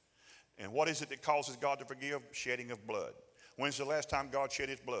cross. And what is it that causes God to forgive? Shedding of blood. When's the last time God shed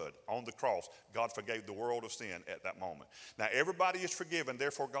his blood? On the cross. God forgave the world of sin at that moment. Now, everybody is forgiven,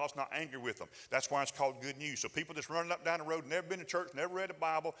 therefore God's not angry with them. That's why it's called good news. So people that's running up down the road, never been to church, never read the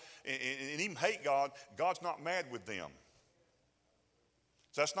Bible, and even hate God, God's not mad with them.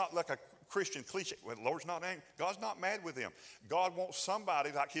 So that's not like a Christian cliche. Well, the Lord's not angry. God's not mad with them. God wants somebody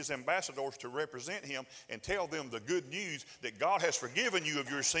like his ambassadors to represent him and tell them the good news that God has forgiven you of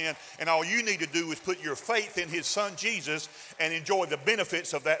your sin, and all you need to do is put your faith in his son Jesus and enjoy the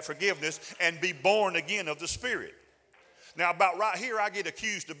benefits of that forgiveness and be born again of the Spirit. Now, about right here, I get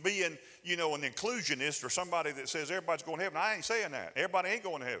accused of being, an inclusionist or somebody that says everybody's going to heaven. I ain't saying that. Everybody ain't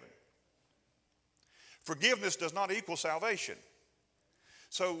going to heaven. Forgiveness does not equal salvation.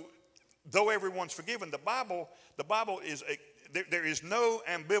 So, though everyone's forgiven, the Bible is there is no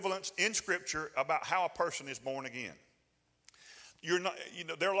ambivalence in Scripture about how a person is born again.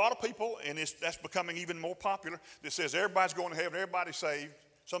 There are a lot of people, and that's becoming even more popular, that says everybody's going to heaven, everybody's saved.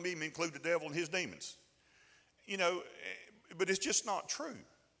 Some even include the devil and his demons. But it's just not true.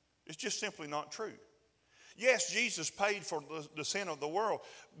 It's just simply not true. Yes, Jesus paid for the sin of the world,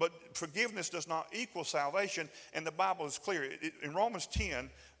 but forgiveness does not equal salvation, and the Bible is clear. In Romans 10,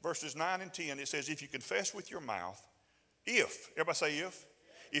 verses 9 and 10, it says, if you confess with your mouth, everybody say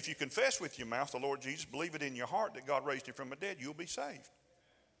if you confess with your mouth the Lord Jesus, believe it in your heart that God raised him from the dead, you'll be saved.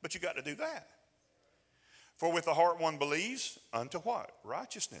 But you got to do that. For with the heart one believes unto what?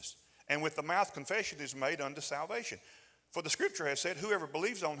 Righteousness. And with the mouth confession is made unto salvation. For the Scripture has said, whoever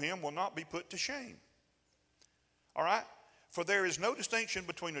believes on him will not be put to shame. All right? For there is no distinction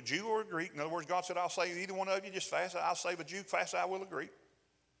between a Jew or a Greek. In other words, God said, I'll save either one of you just fast. I'll save a Jew fast, I will agree.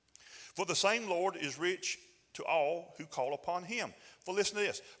 For the same Lord is rich to all who call upon him. For listen to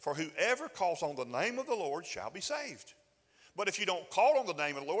this. For whoever calls on the name of the Lord shall be saved. But if you don't call on the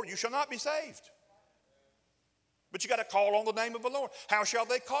name of the Lord, you shall not be saved. But you got to call on the name of the Lord. How shall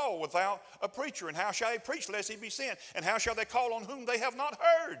they call without a preacher? And how shall they preach lest he be sent? And how shall they call on whom they have not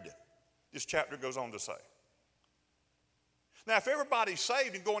heard? This chapter goes on to say. Now, if everybody's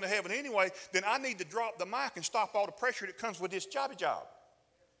saved and going to heaven anyway, then I need to drop the mic and stop all the pressure that comes with this job.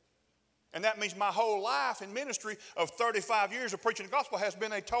 And that means my whole life in ministry of 35 years of preaching the gospel has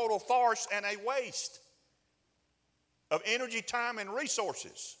been a total farce and a waste of energy, time, and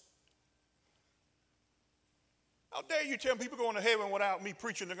resources. How dare you tell people going to heaven without me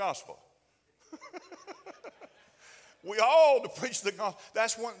preaching the gospel? We all to preach the gospel.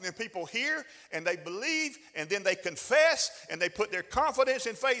 That's when people hear and they believe and then they confess and they put their confidence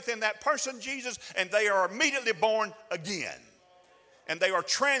and faith in that person, Jesus, and they are immediately born again. And they are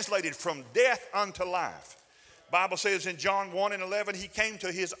translated from death unto life. The Bible says in John 1:11, he came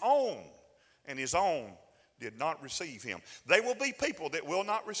to his own, and his own did not receive him. There will be people that will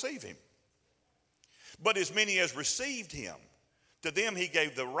not receive him. But as many as received him, to them he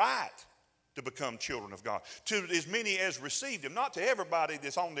gave the right to become children of God. To as many as received him. Not to everybody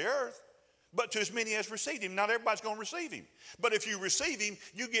that's on the earth, but to as many as received him. Not everybody's going to receive him. But if you receive him,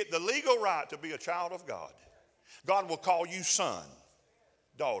 you get the legal right to be a child of God. God will call you son,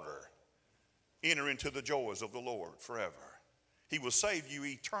 daughter. Enter into the joys of the Lord forever. He will save you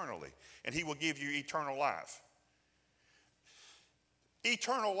eternally, and he will give you eternal life.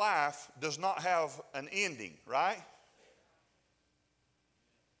 Eternal life does not have an ending, right?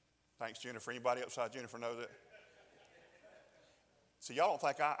 Thanks, Jennifer. Anybody outside Jennifer know that? See, y'all don't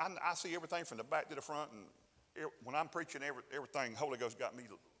think I see everything from the back to the front, and when I'm preaching everything, Holy Ghost got me,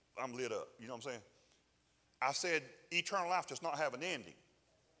 I'm lit up. You know what I'm saying? I said eternal life does not have an ending.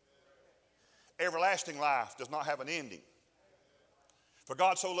 Everlasting life does not have an ending. For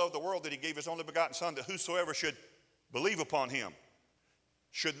God so loved the world that he gave his only begotten Son, that whosoever should believe upon him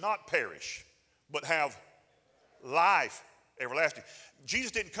should not perish, but have life everlasting.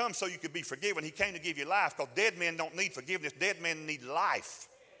 Jesus didn't come so you could be forgiven. He came to give you life, because dead men don't need forgiveness. Dead men need life.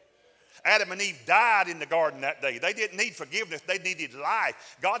 Adam and Eve died in the garden that day. They didn't need forgiveness. They needed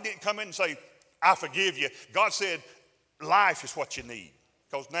life. God didn't come in and say, I forgive you. God said, life is what you need.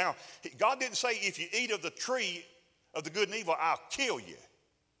 Because now, God didn't say, if you eat of the tree of the good and evil, I'll kill you.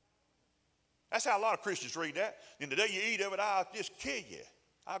 That's how a lot of Christians read that. And the day you eat of it, I'll just kill you.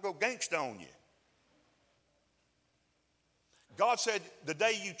 I'll go gangsta on you. God said, the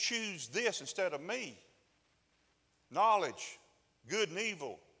day you choose this instead of me, knowledge, good and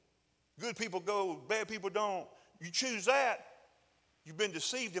evil, good people go, bad people don't. You choose that, you've been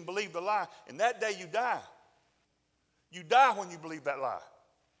deceived and believed the lie. And that day you die. You die when you believe that lie.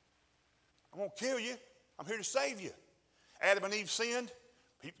 I won't kill you. I'm here to save you. Adam and Eve sinned.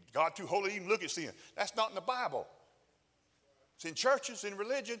 God too holy to even look at sin. That's not in the Bible. It's in churches, in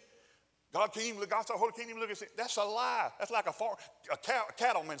religion. God so holy can't even look at sin. That's a lie. That's like a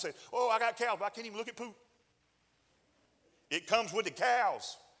cattleman saying, oh, I got cows, but I can't even look at poop. It comes with the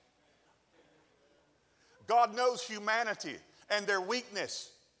cows. God knows humanity and their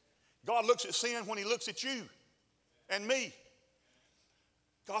weakness. God looks at sin when he looks at you and me.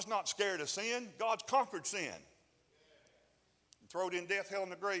 God's not scared of sin. God's conquered sin. Throw it in death, hell,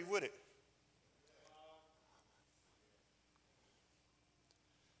 and the grave with it.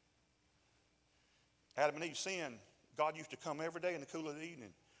 Adam and Eve sinned. God used to come every day in the cool of the evening.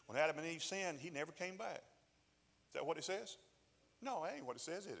 When Adam and Eve sinned, he never came back. Is that what it says? No, that ain't what it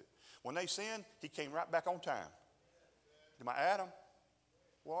says, is it? When they sinned, he came right back on time. To my Adam,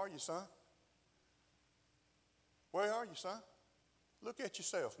 where are you, son? Where are you, son? Look at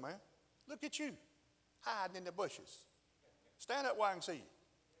yourself, man. Look at you, hiding in the bushes. Stand up where I can see you.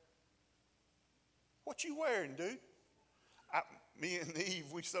 What you wearing, dude? Me and Eve,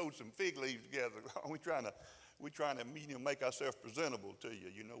 we sewed some fig leaves together. We're trying to make ourselves presentable to you.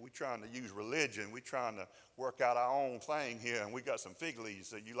 You know, we're trying to use religion. We're trying to work out our own thing here, and we got some fig leaves.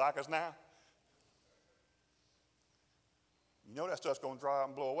 So you like us now? You know that stuff's going to dry out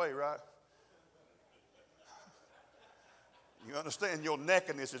and blow away, right? You understand your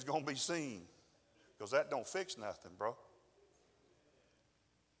nakedness is going to be seen, because that don't fix nothing, bro.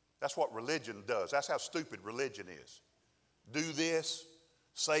 That's what religion does. That's how stupid religion is. Do this,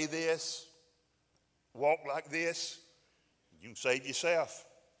 say this, walk like this. You can save yourself.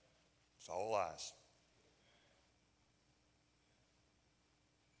 It's all lies.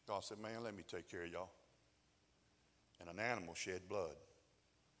 God said, man, let me take care of y'all. And an animal shed blood,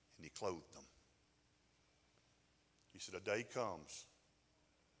 and he clothed them. He said, a day comes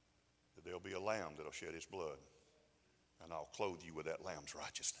that there'll be a lamb that'll shed his blood, and I'll clothe you with that lamb's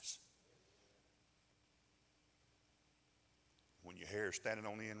righteousness. When your hair is standing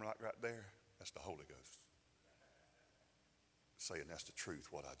on the end right there, that's the Holy Ghost saying that's the truth,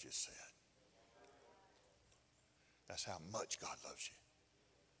 what I just said. That's how much God loves you.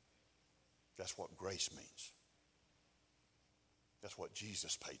 That's what grace means. That's what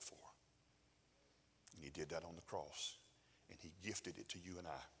Jesus paid for. And he did that on the cross. And he gifted it to you and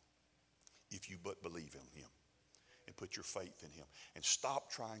I, if you but believe in him and put your faith in him. And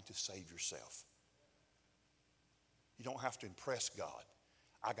stop trying to save yourself. You don't have to impress God.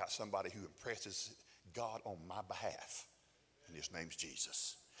 I got somebody who impresses God on my behalf, and his name's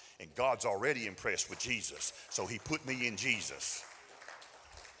Jesus. And God's already impressed with Jesus, so he put me in Jesus.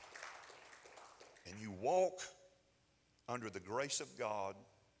 And you walk under the grace of God,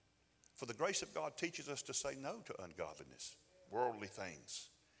 for the grace of God teaches us to say no to ungodliness, worldly things.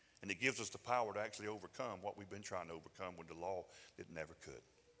 And it gives us the power to actually overcome what we've been trying to overcome with the law that never could.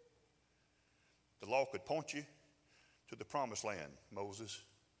 The law could point you to the promised land, Moses,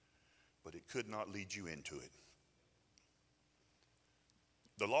 but it could not lead you into it.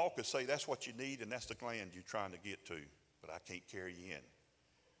 The law could say that's what you need and that's the land you're trying to get to, but I can't carry you in.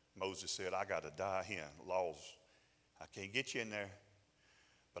 Moses said, I got to die here. Laws, I can't get you in there,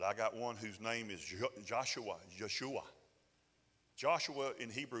 but I got one whose name is Joshua. Joshua in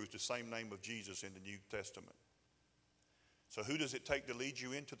Hebrew is the same name of Jesus in the New Testament. So who does it take to lead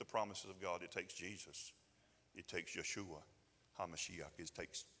you into the promises of God? It takes Jesus. It takes Yeshua, HaMashiach. It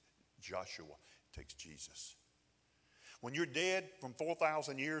takes Joshua. It takes Jesus. When you're dead from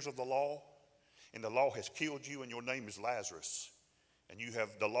 4,000 years of the law, and the law has killed you, and your name is Lazarus, and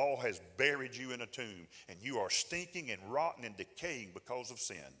the law has buried you in a tomb, and you are stinking and rotten and decaying because of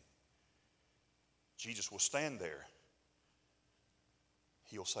sin, Jesus will stand there.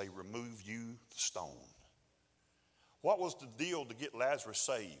 He'll say, remove you the stone. What was the deal to get Lazarus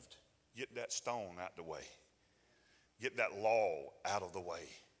saved? Get that stone out the way. Get that law out of the way.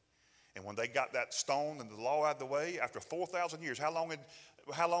 And when they got that stone and the law out of the way, after 4,000 years, how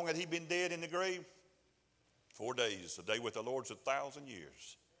long had he been dead in the grave? 4 days. A day with the Lord's 1,000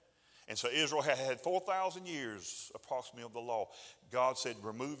 years. And so Israel had 4,000 years approximately of the law. God said,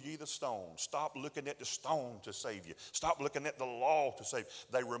 remove ye the stone. Stop looking at the stone to save you. Stop looking at the law to save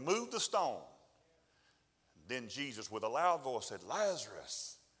you. They removed the stone. Then Jesus with a loud voice said,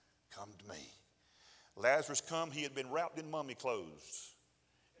 Lazarus, come to me. Lazarus come, he had been wrapped in mummy clothes.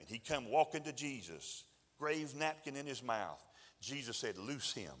 And he come walking to Jesus, grave napkin in his mouth. Jesus said,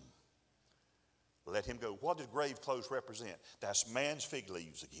 loose him. Let him go. What does grave clothes represent? That's man's fig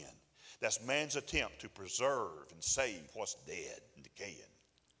leaves again. That's man's attempt to preserve and save what's dead and decaying.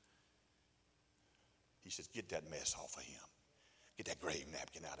 He says, get that mess off of him. Get that grave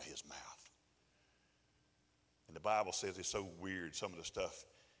napkin out of his mouth. And the Bible says it's so weird, some of the stuff.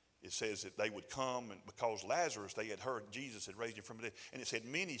 It says that they would come, and because Lazarus, they had heard Jesus had raised him from the dead. And it said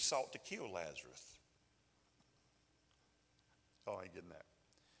many sought to kill Lazarus. Oh, I ain't getting that.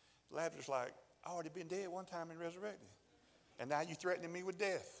 Lazarus like, I already been dead one time and resurrected. And now you threatening me with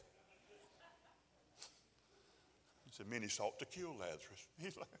death. He said, many sought to kill Lazarus.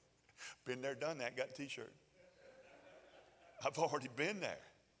 He's like, been there, done that, got a t-shirt. I've already been there.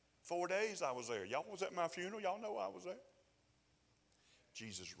 4 days I was there. Y'all was at my funeral. Y'all know I was there.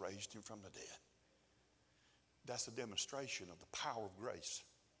 Jesus raised him from the dead. That's a demonstration of the power of grace.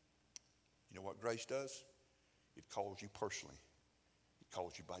 You know what grace does? It calls you personally. It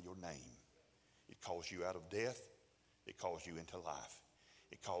calls you by your name. It calls you out of death. It calls you into life.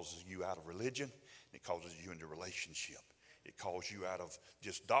 It calls you out of religion. It calls you into relationship. It calls you out of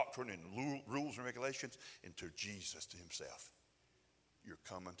just doctrine and rules and regulations into Jesus to himself. You're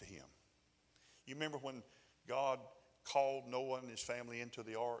coming to him. You remember when God called Noah and his family into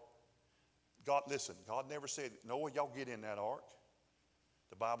the ark? God, listen, God never said, Noah, y'all get in that ark.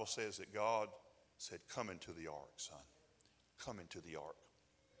 The Bible says that God said, come into the ark, son. Come into the ark.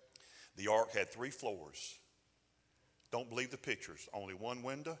 The ark had 3 floors. Don't believe the pictures. Only one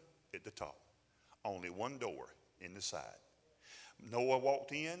window at the top. Only one door in the side. Noah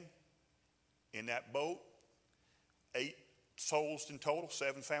walked in that boat, 8 souls in total,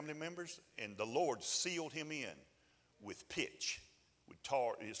 7 family members, and the Lord sealed him in with pitch, with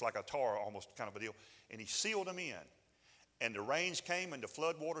tar. It's like a tar almost kind of a deal. And he sealed them in. And the rains came and the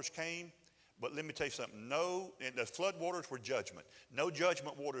flood waters came. But let me tell you something. And the flood waters were judgment. No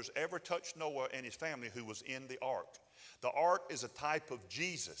judgment waters ever touched Noah and his family who was in the ark. The ark is a type of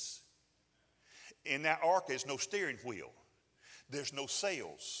Jesus. In that ark is no steering wheel. There's no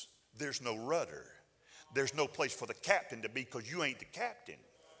sails. There's no rudder. There's no place for the captain to be because you ain't the captain.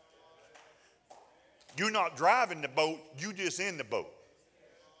 You're not driving the boat. You just in the boat.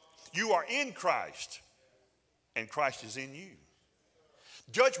 You are in Christ, and Christ is in you.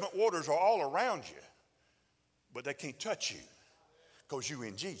 Judgment waters are all around you, but they can't touch you because you're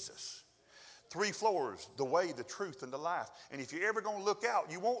in Jesus. 3 floors, the way, the truth, and the life. And if you're ever going to look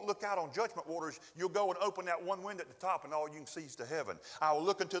out, you won't look out on judgment waters. You'll go and open that one window at the top, and all you can see is to heaven. I will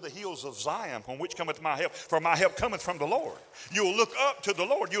look into the hills of Zion, from which cometh my help, for my help cometh from the Lord. You'll look up to the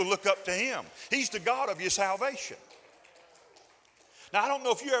Lord. You'll look up to him. He's the God of your salvation. Now, I don't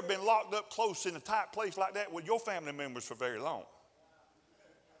know if you've ever been locked up close in a tight place like that with your family members for very long.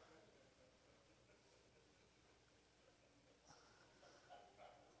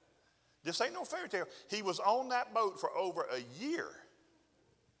 This ain't no fairy tale. He was on that boat for over a year.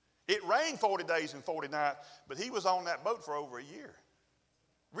 It rained 40 days and 40 nights, but he was on that boat for over a year.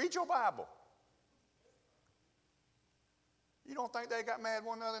 Read your Bible. You don't think they got mad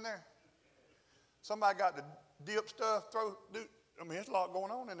one another in there? Somebody got the dip stuff, there's a lot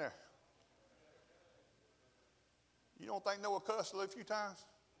going on in there. You don't think Noah cussed a few times?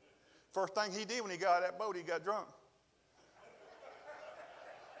 First thing he did when he got out of that boat, he got drunk.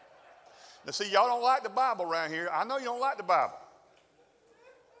 Now, see, y'all don't like the Bible around here. I know you don't like the Bible.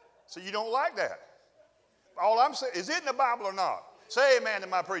 So you don't like that. All I'm saying, is it in the Bible or not? Say amen to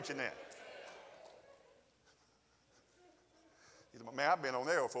my preaching then. Man, I've been on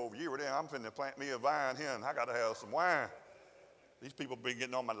there for over a year. I'm finna plant me a vine here, and I got to have some wine. These people been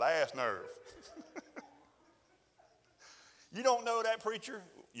getting on my last nerve. You don't know that, preacher?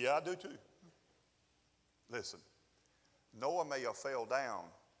 Yeah, I do too. Listen, Noah may have fell down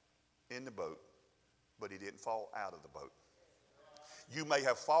in the boat, but he didn't fall out of the boat. You may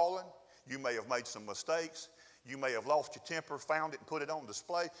have fallen. You may have made some mistakes. You may have lost your temper, found it, and put it on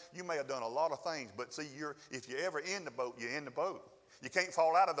display. You may have done a lot of things, but see, if you're ever in the boat, you're in the boat. You can't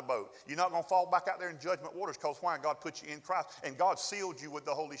fall out of the boat. You're not going to fall back out there in judgment waters because why? God put you in Christ, and God sealed you with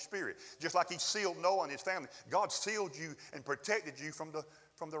the Holy Spirit. Just like he sealed Noah and his family. God sealed you and protected you from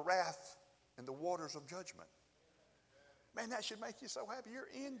the wrath and the waters of judgment. Man, that should make you so happy. You're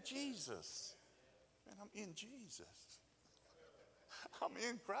in Jesus. Man, I'm in Jesus. I'm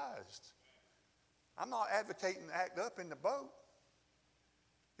in Christ. I'm not advocating to act up in the boat.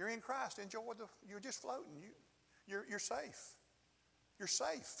 You're in Christ. You're just floating. You're safe. You're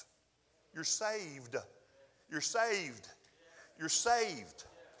safe. You're saved. You're saved. You're saved.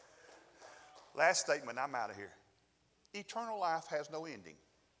 Last statement, I'm out of here. Eternal life has no ending,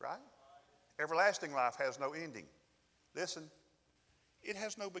 right? Everlasting life has no ending. Listen, it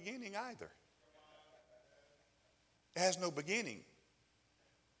has no beginning either. It has no beginning.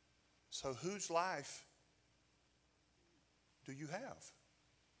 So whose life do you have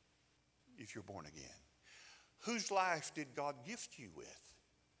if you're born again? Whose life did God gift you with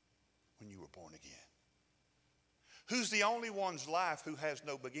when you were born again? Who's the only one's life who has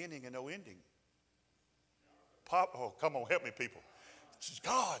no beginning and no ending? Oh, come on, help me, people. It's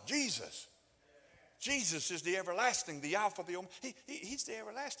God, Jesus. Jesus is the everlasting, the Alpha, the Omega. He's the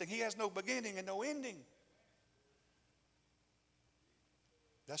everlasting. He has no beginning and no ending.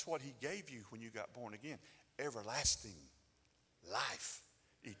 That's what he gave you when you got born again. Everlasting life,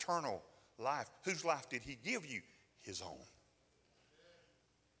 eternal life. Whose life did he give you? His own.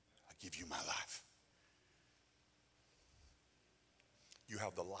 I give you my life. You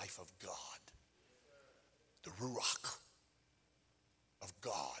have the life of God. The Ruach of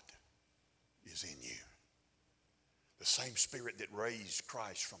God is in you. The same Spirit that raised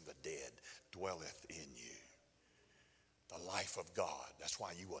Christ from the dead dwelleth in you. The life of God. That's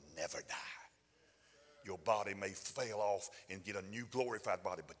why you will never die. Your body may fail off and get a new glorified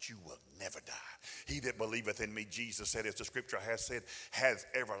body, but you will never die. He that believeth in me, Jesus said, as the scripture has said, has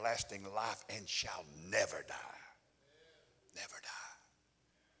everlasting life and shall never die. Never die.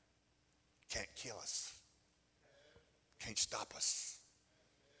 Can't kill us. Can't stop us.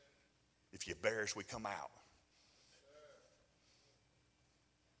 If you bear us, we come out.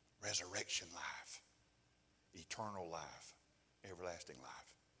 Resurrection life, eternal life, everlasting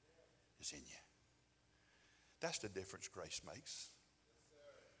life is in you. That's the difference grace makes.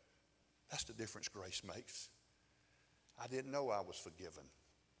 That's the difference grace makes. I didn't know I was forgiven.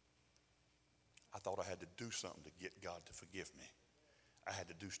 I thought I had to do something to get God to forgive me. I had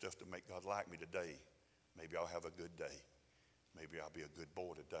to do stuff to make God like me today. Maybe I'll have a good day. Maybe I'll be a good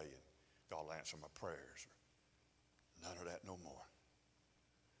boy today and God will answer my prayers. None of that no more.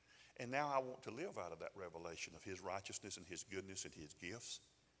 And now I want to live out of that revelation of his righteousness and his goodness and his gifts.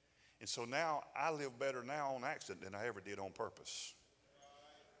 And so now I live better now on accident than I ever did on purpose.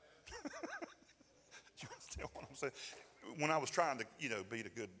 You understand what I'm saying? When I was trying to, be the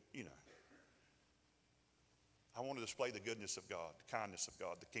good, I want to display the goodness of God, the kindness of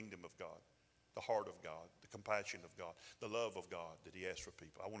God, the kingdom of God, the heart of God, the compassion of God, the love of God that he has for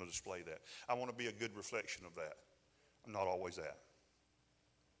people. I want to display that. I want to be a good reflection of that. I'm not always that.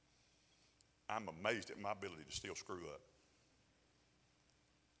 I'm amazed at my ability to still screw up.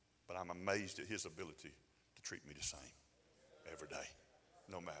 But I'm amazed at his ability to treat me the same every day,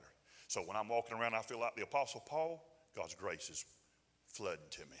 no matter. So when I'm walking around, I feel like the Apostle Paul, God's grace is flooding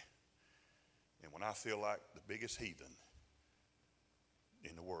to me. And when I feel like the biggest heathen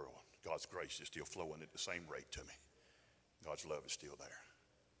in the world, God's grace is still flowing at the same rate to me. God's love is still there.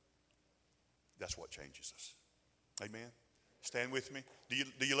 That's what changes us. Amen. Stand with me.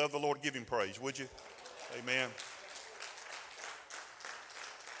 Do you love the Lord? Give him praise, would you? Amen.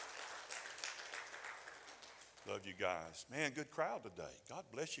 Love you guys. Man, good crowd today. God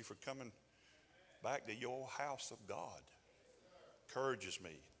bless you for coming back to your house of God. Encourages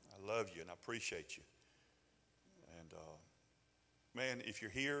me. I love you and I appreciate you. And man, if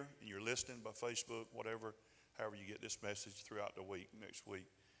you're here and you're listening by Facebook, whatever, however you get this message throughout the week, next week,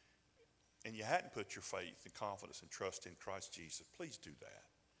 and you hadn't put your faith and confidence and trust in Christ Jesus, please do that.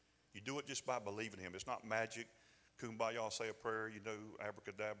 You do it just by believing him. It's not magic. Kumbaya, say a prayer,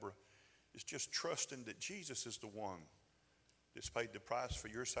 abracadabra. It's just trusting that Jesus is the one that's paid the price for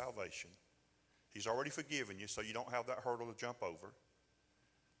your salvation. He's already forgiven you, so you don't have that hurdle to jump over.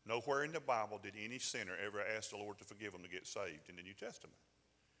 Nowhere in the Bible did any sinner ever ask the Lord to forgive them to get saved in the New Testament.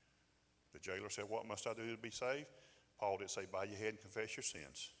 The jailer said, what must I do to be saved? Paul did say, bow your head and confess your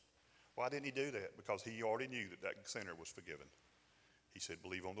sins. Why didn't he do that? Because he already knew that that sinner was forgiven. He said,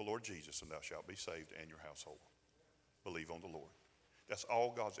 believe on the Lord Jesus and thou shalt be saved and your household. Believe on the Lord. That's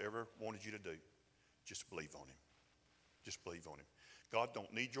all God's ever wanted you to do. Just believe on him. Just believe on him. God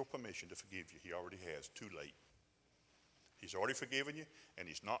don't need your permission to forgive you. He already has. Too late. He's already forgiven you, and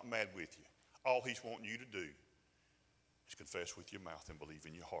he's not mad with you. All he's wanting you to do is confess with your mouth and believe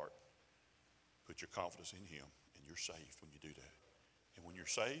in your heart. Put your confidence in him, and you're saved when you do that. And when you're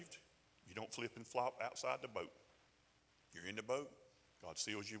saved, you don't flip and flop outside the boat. You're in the boat. God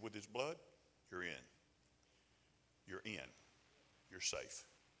seals you with his blood. You're in. You're in. You're safe.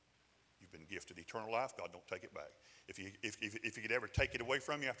 You've been gifted eternal life. God don't take it back. If he could ever take it away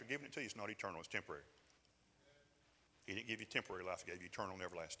from you after giving it to you, it's not eternal. It's temporary. He didn't give you temporary life. He gave you eternal and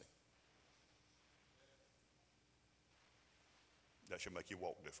everlasting. That should make you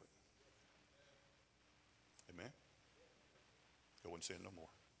walk different. Amen. Go and sin no more.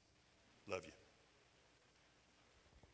 Love you.